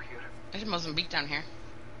ammo here. There's Mozambique down here.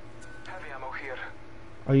 Heavy ammo here.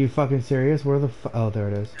 Are you fucking serious? Where the oh, there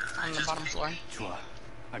it is. On the bottom floor. Chua,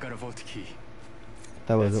 I got a vault key.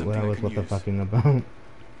 That wasn't what I was what the fucking about.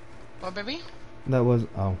 What, baby? That was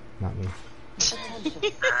oh, not me. It's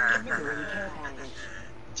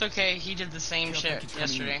okay, he did the same shit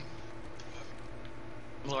yesterday.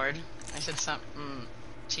 Lord, I said something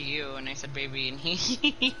to you, and I said baby, and he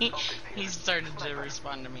started to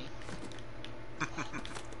respond to me.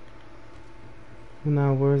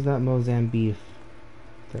 Now, where's that Mozambique?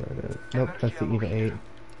 There it is. Nope, that's the EVA 8. I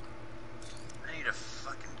need a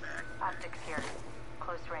fucking bag. Optics here.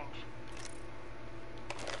 Close range.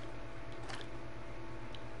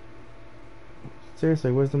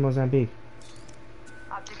 Seriously, where's the Mozambique?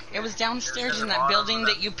 Optics here. It was downstairs in that building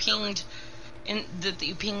that you pinged, that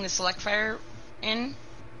you pinged the select fire in,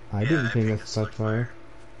 I Yeah, didn't I ping think a it's select fire.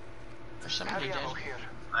 or somebody Heavy did. ammo here.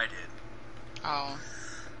 I did. Oh,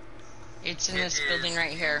 it's in this It building is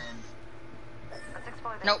right here. Let's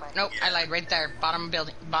explore this Nope, way. nope, I lied. Right there, bottom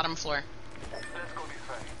building, bottom floor. Let's go this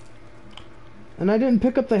way. And I didn't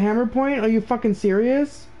pick up the hammer point? Are you fucking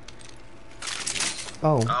serious?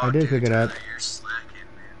 Oh, Oh, I did dude, pick it up. Tyler, you're slacking,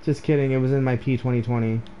 man. Just kidding, it was in my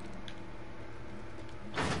P2020.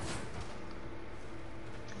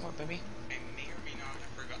 What, baby? I may or may not have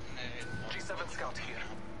forgotten that it G7 scout here.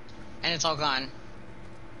 And it's all gone.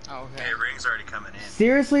 Oh, okay. Hey, ring's already coming in.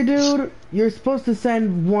 Seriously, dude? You're supposed to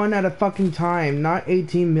send one at a fucking time, not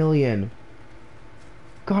 18 million.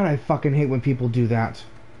 God, I fucking hate when people do that.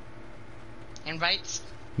 Invites?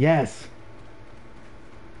 Yes.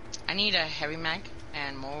 I need a heavy mag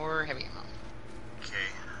and more heavy ammo. Okay.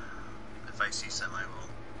 If I see some, I will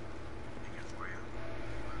make it for you.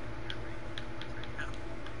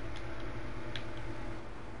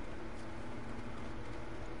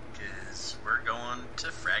 Because we're going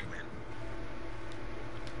to fragment.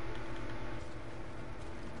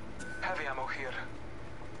 Heavy ammo here.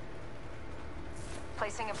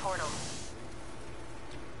 Placing a portal.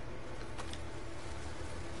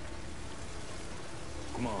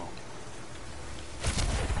 Come on.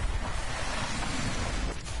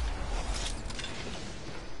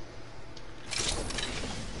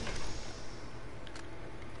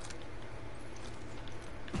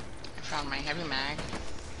 I found my heavy mag.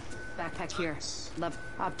 Backpack here.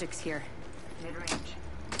 Optics here. Mid-range.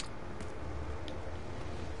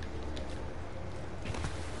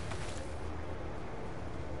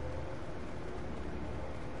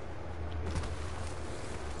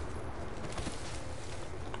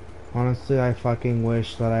 Honestly, I fucking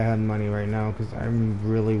wish that I had money right now, because I'm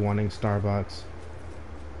really wanting Starbucks.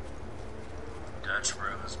 Dutch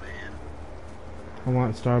Bros, man. I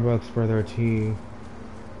want Starbucks for their tea.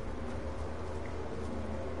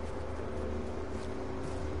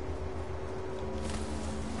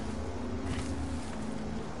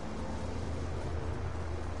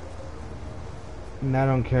 And I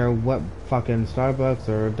don't care what fucking Starbucks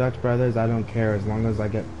or Dutch Brothers, I don't care as long as I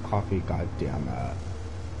get coffee, goddamn it.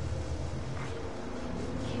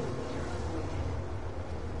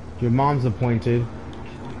 Your mom's appointed.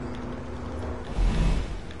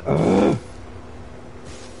 Ugh.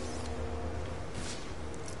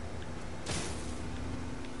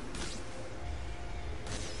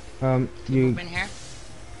 You. Move in here.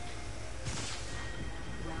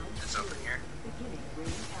 It's open here. Beginning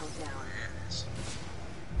ring countdown. Yeah, it is.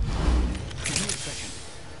 Give me a second.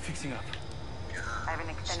 Fixing up. I have an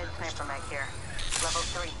extended sniper mag here. Level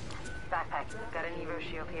 3. Backpack. Got an Evo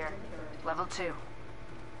shield here. Level 2.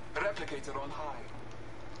 Replicator on high.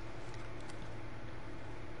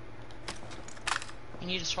 You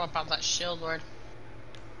need to swap out that shield, Lord.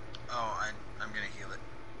 Oh, I'm gonna heal it.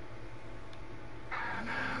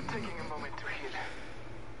 Taking a moment to heal.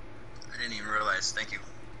 I didn't even realize. Thank you.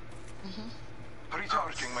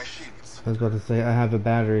 Recharging my shields. I was about to say, I have a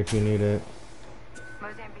battery if you need it.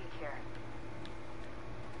 Mozambique here.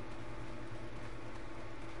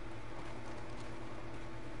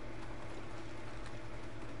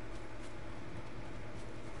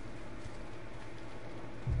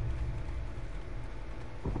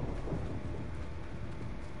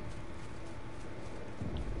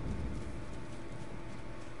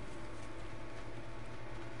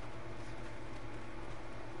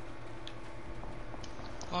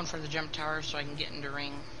 going for the jump tower so I can get into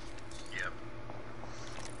ring. Yep.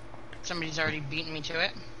 Somebody's already beaten me to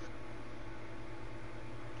it.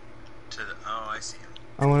 To the, oh, I see him.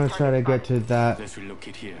 I want to try to get to that. Let's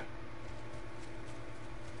relocate here.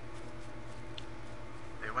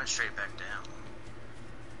 They went straight back down.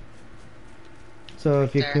 So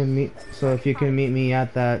if you There. can meet me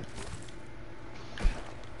at that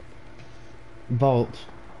vault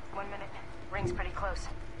 1 minute. Ring's pretty close.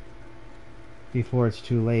 before it's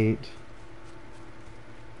too late.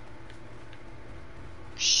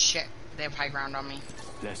 Shit, they have high ground on me.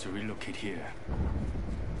 Let's relocate here.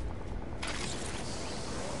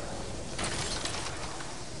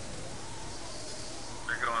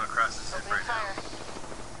 They're going across the zip Opening right fire. now.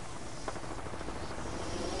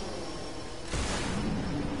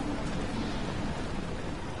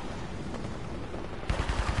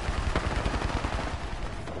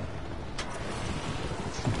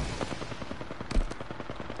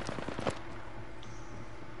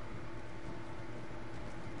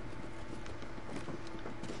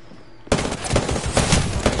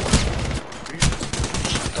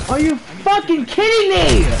 Are you fucking kidding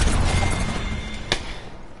me?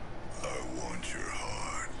 I want your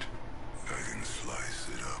heart. I can slice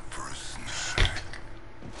it up for a snack.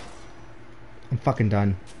 I'm fucking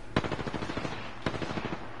done.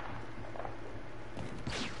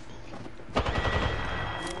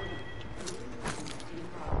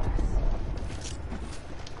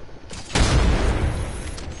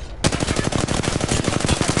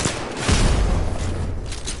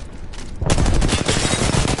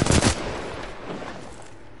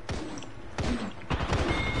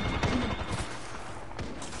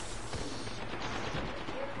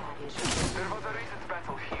 There was a recent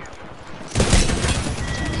battle here.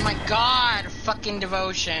 Oh my god, fucking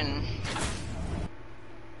devotion.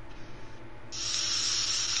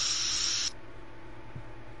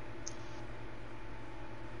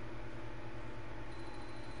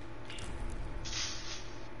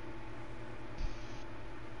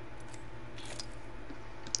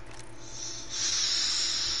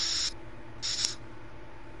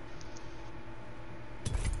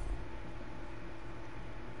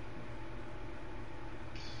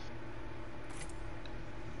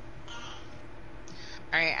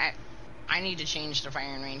 Alright, I need to change the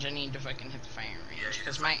firing range. I need to fucking hit the firing range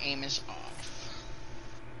because my aim is off.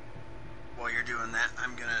 While you're doing that,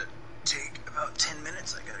 I'm gonna take about 10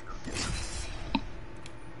 minutes. I gotta go get some.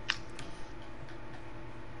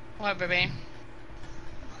 What, baby?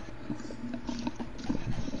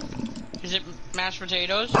 Is it mashed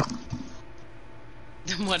potatoes?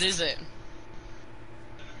 What is it?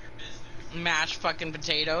 Mashed fucking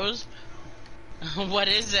potatoes? What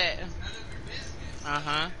is it?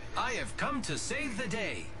 Uh-huh. I have come to save the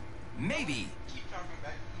day. Maybe.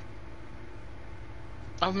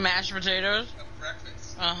 Of mashed potatoes?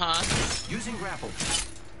 Breakfast. Uh-huh. Using grapple.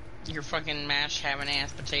 Your fucking mashed having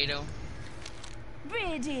ass potato.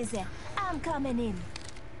 Bridge easy. I'm coming in.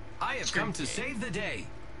 I have come to save the day.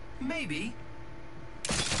 Maybe.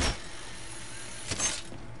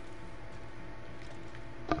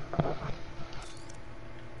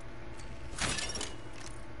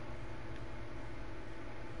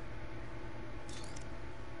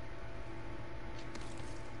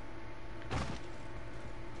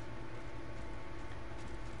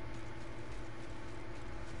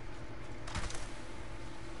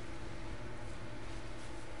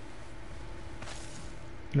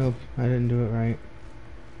 Nope, I didn't do it right.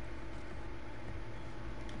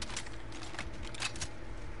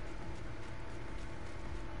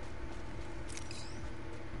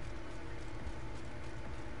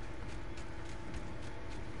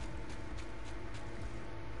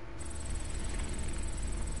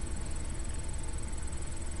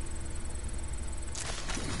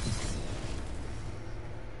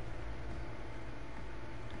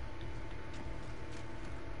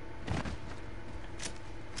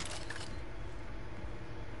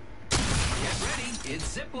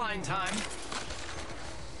 It's zipline time.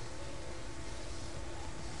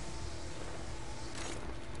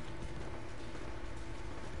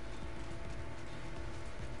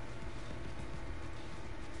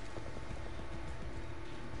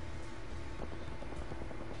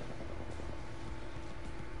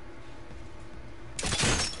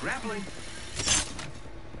 Grappling.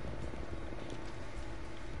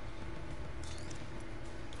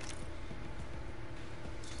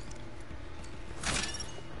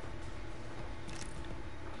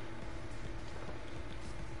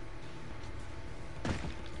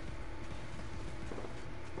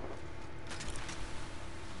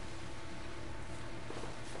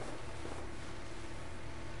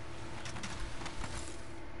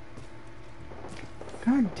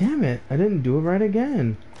 God damn it. I didn't do it right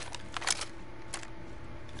again.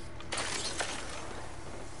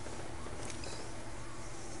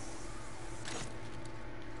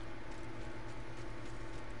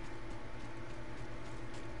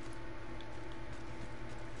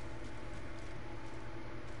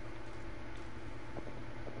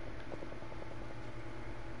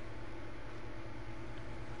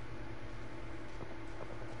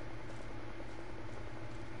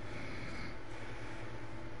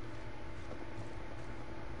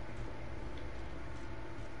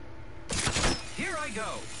 Here I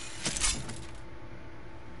go.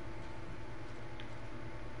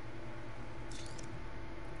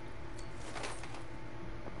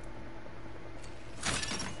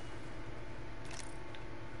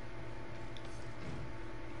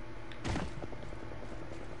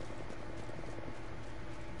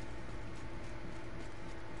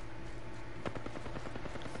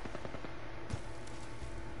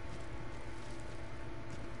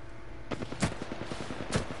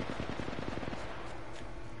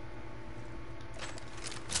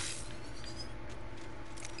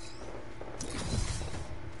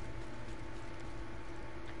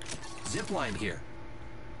 Zip line here.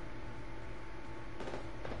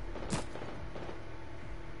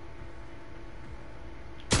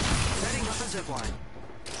 Setting up a zip line.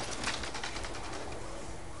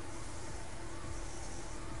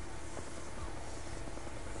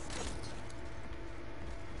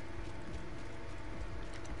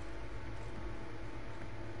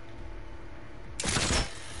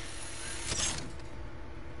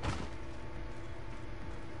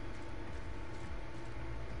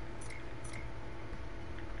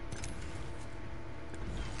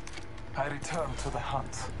 I return to the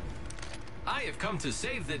hunt. I have come to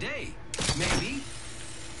save the day. Maybe.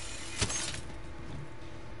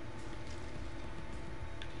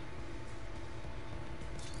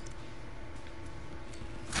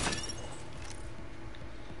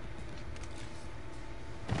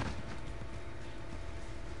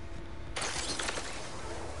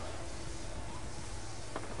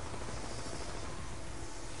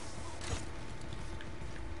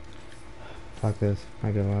 Fuck this.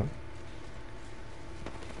 I give up.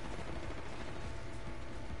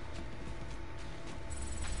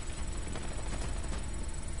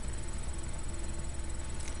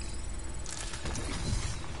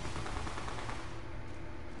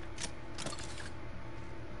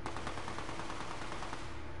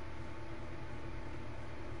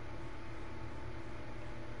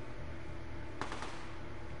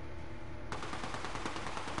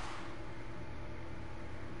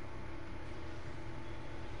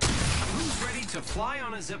 To fly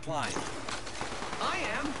on a zip line. I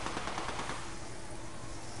am.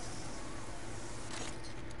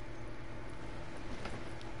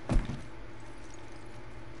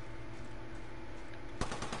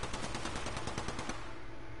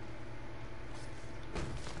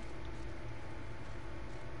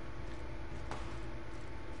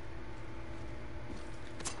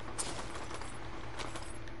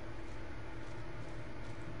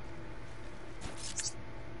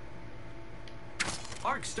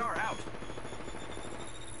 Arc star out.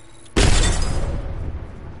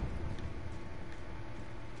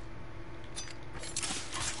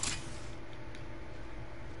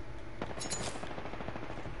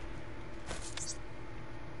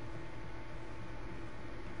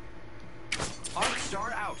 Arc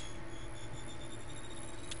star out.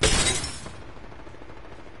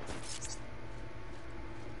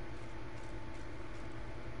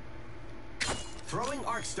 Throwing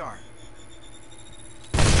arc star.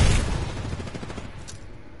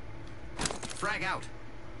 Frag out.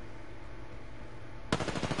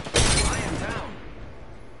 I am down.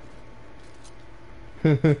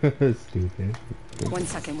 Stupid. 1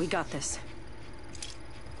 second, we got this.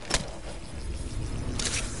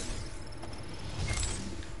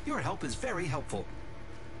 Your help is very helpful.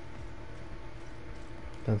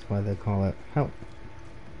 That's why they call it help.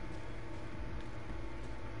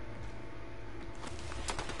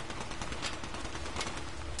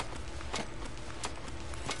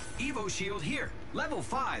 Evo shield here. Level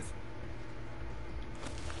 5.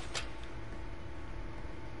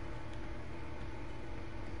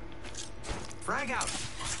 Frag out.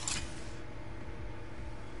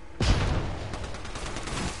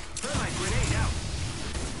 Thermite grenade out.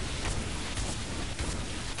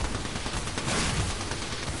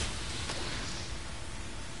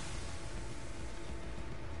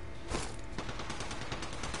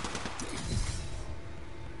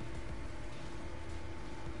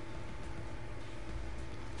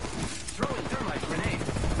 Throwing thermite grenade.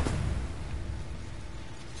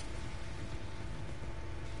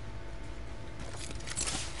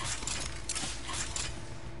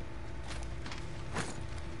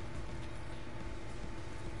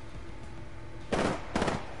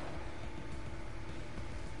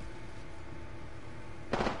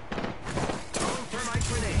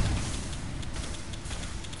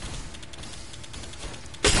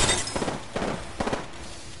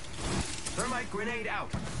 grenade out.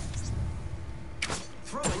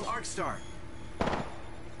 Throwing arc star.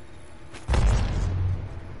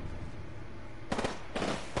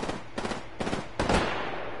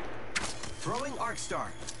 Throwing arc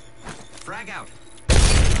star. Frag out.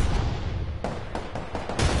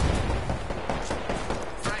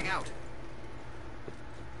 Frag out.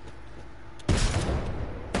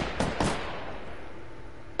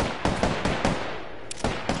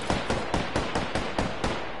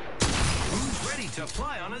 Who's ready to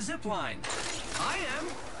fly on a zip line? I am.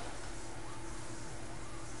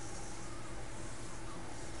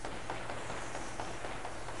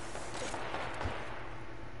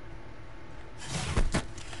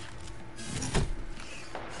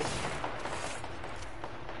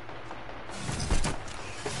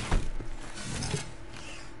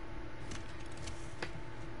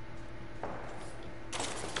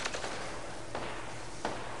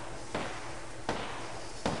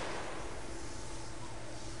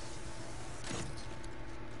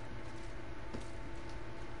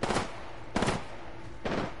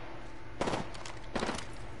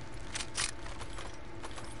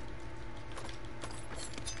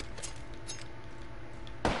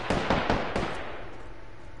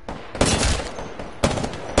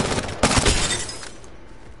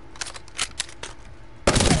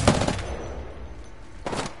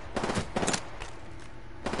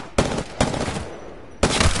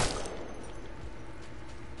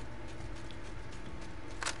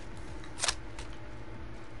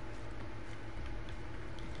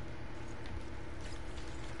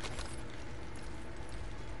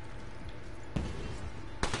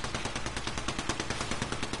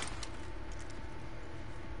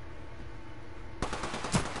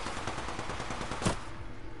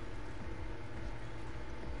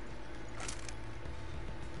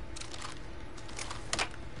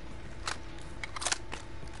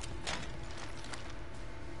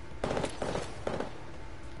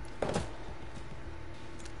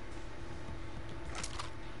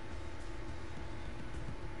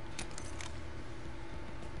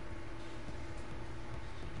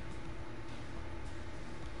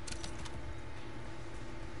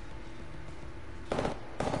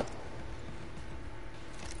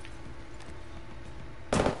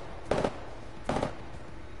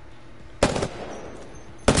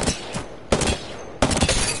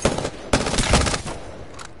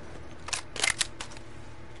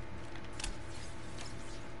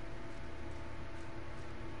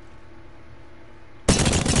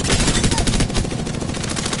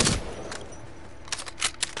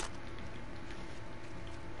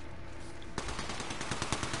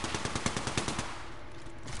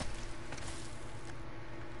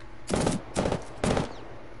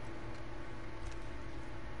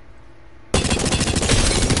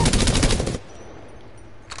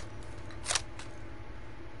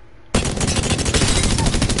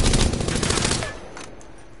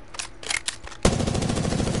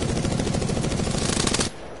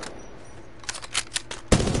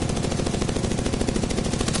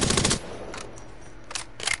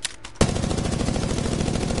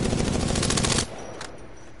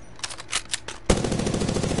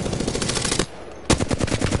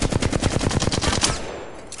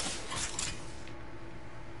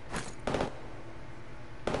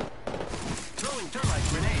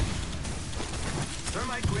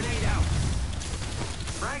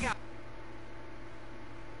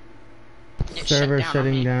 Server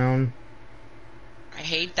shutting down. I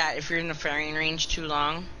hate that if you're in the firing range too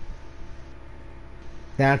long.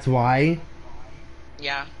 That's why?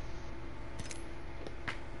 Yeah.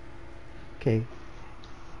 Okay.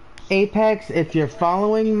 Apex, if you're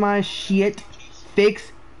following my shit,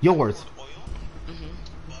 fix yours.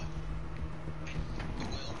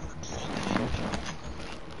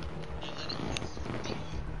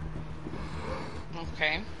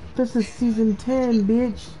 Okay. This is season 10,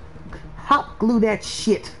 bitch. Hot glue that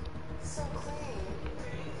shit.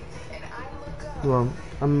 Well,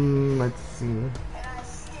 let's see.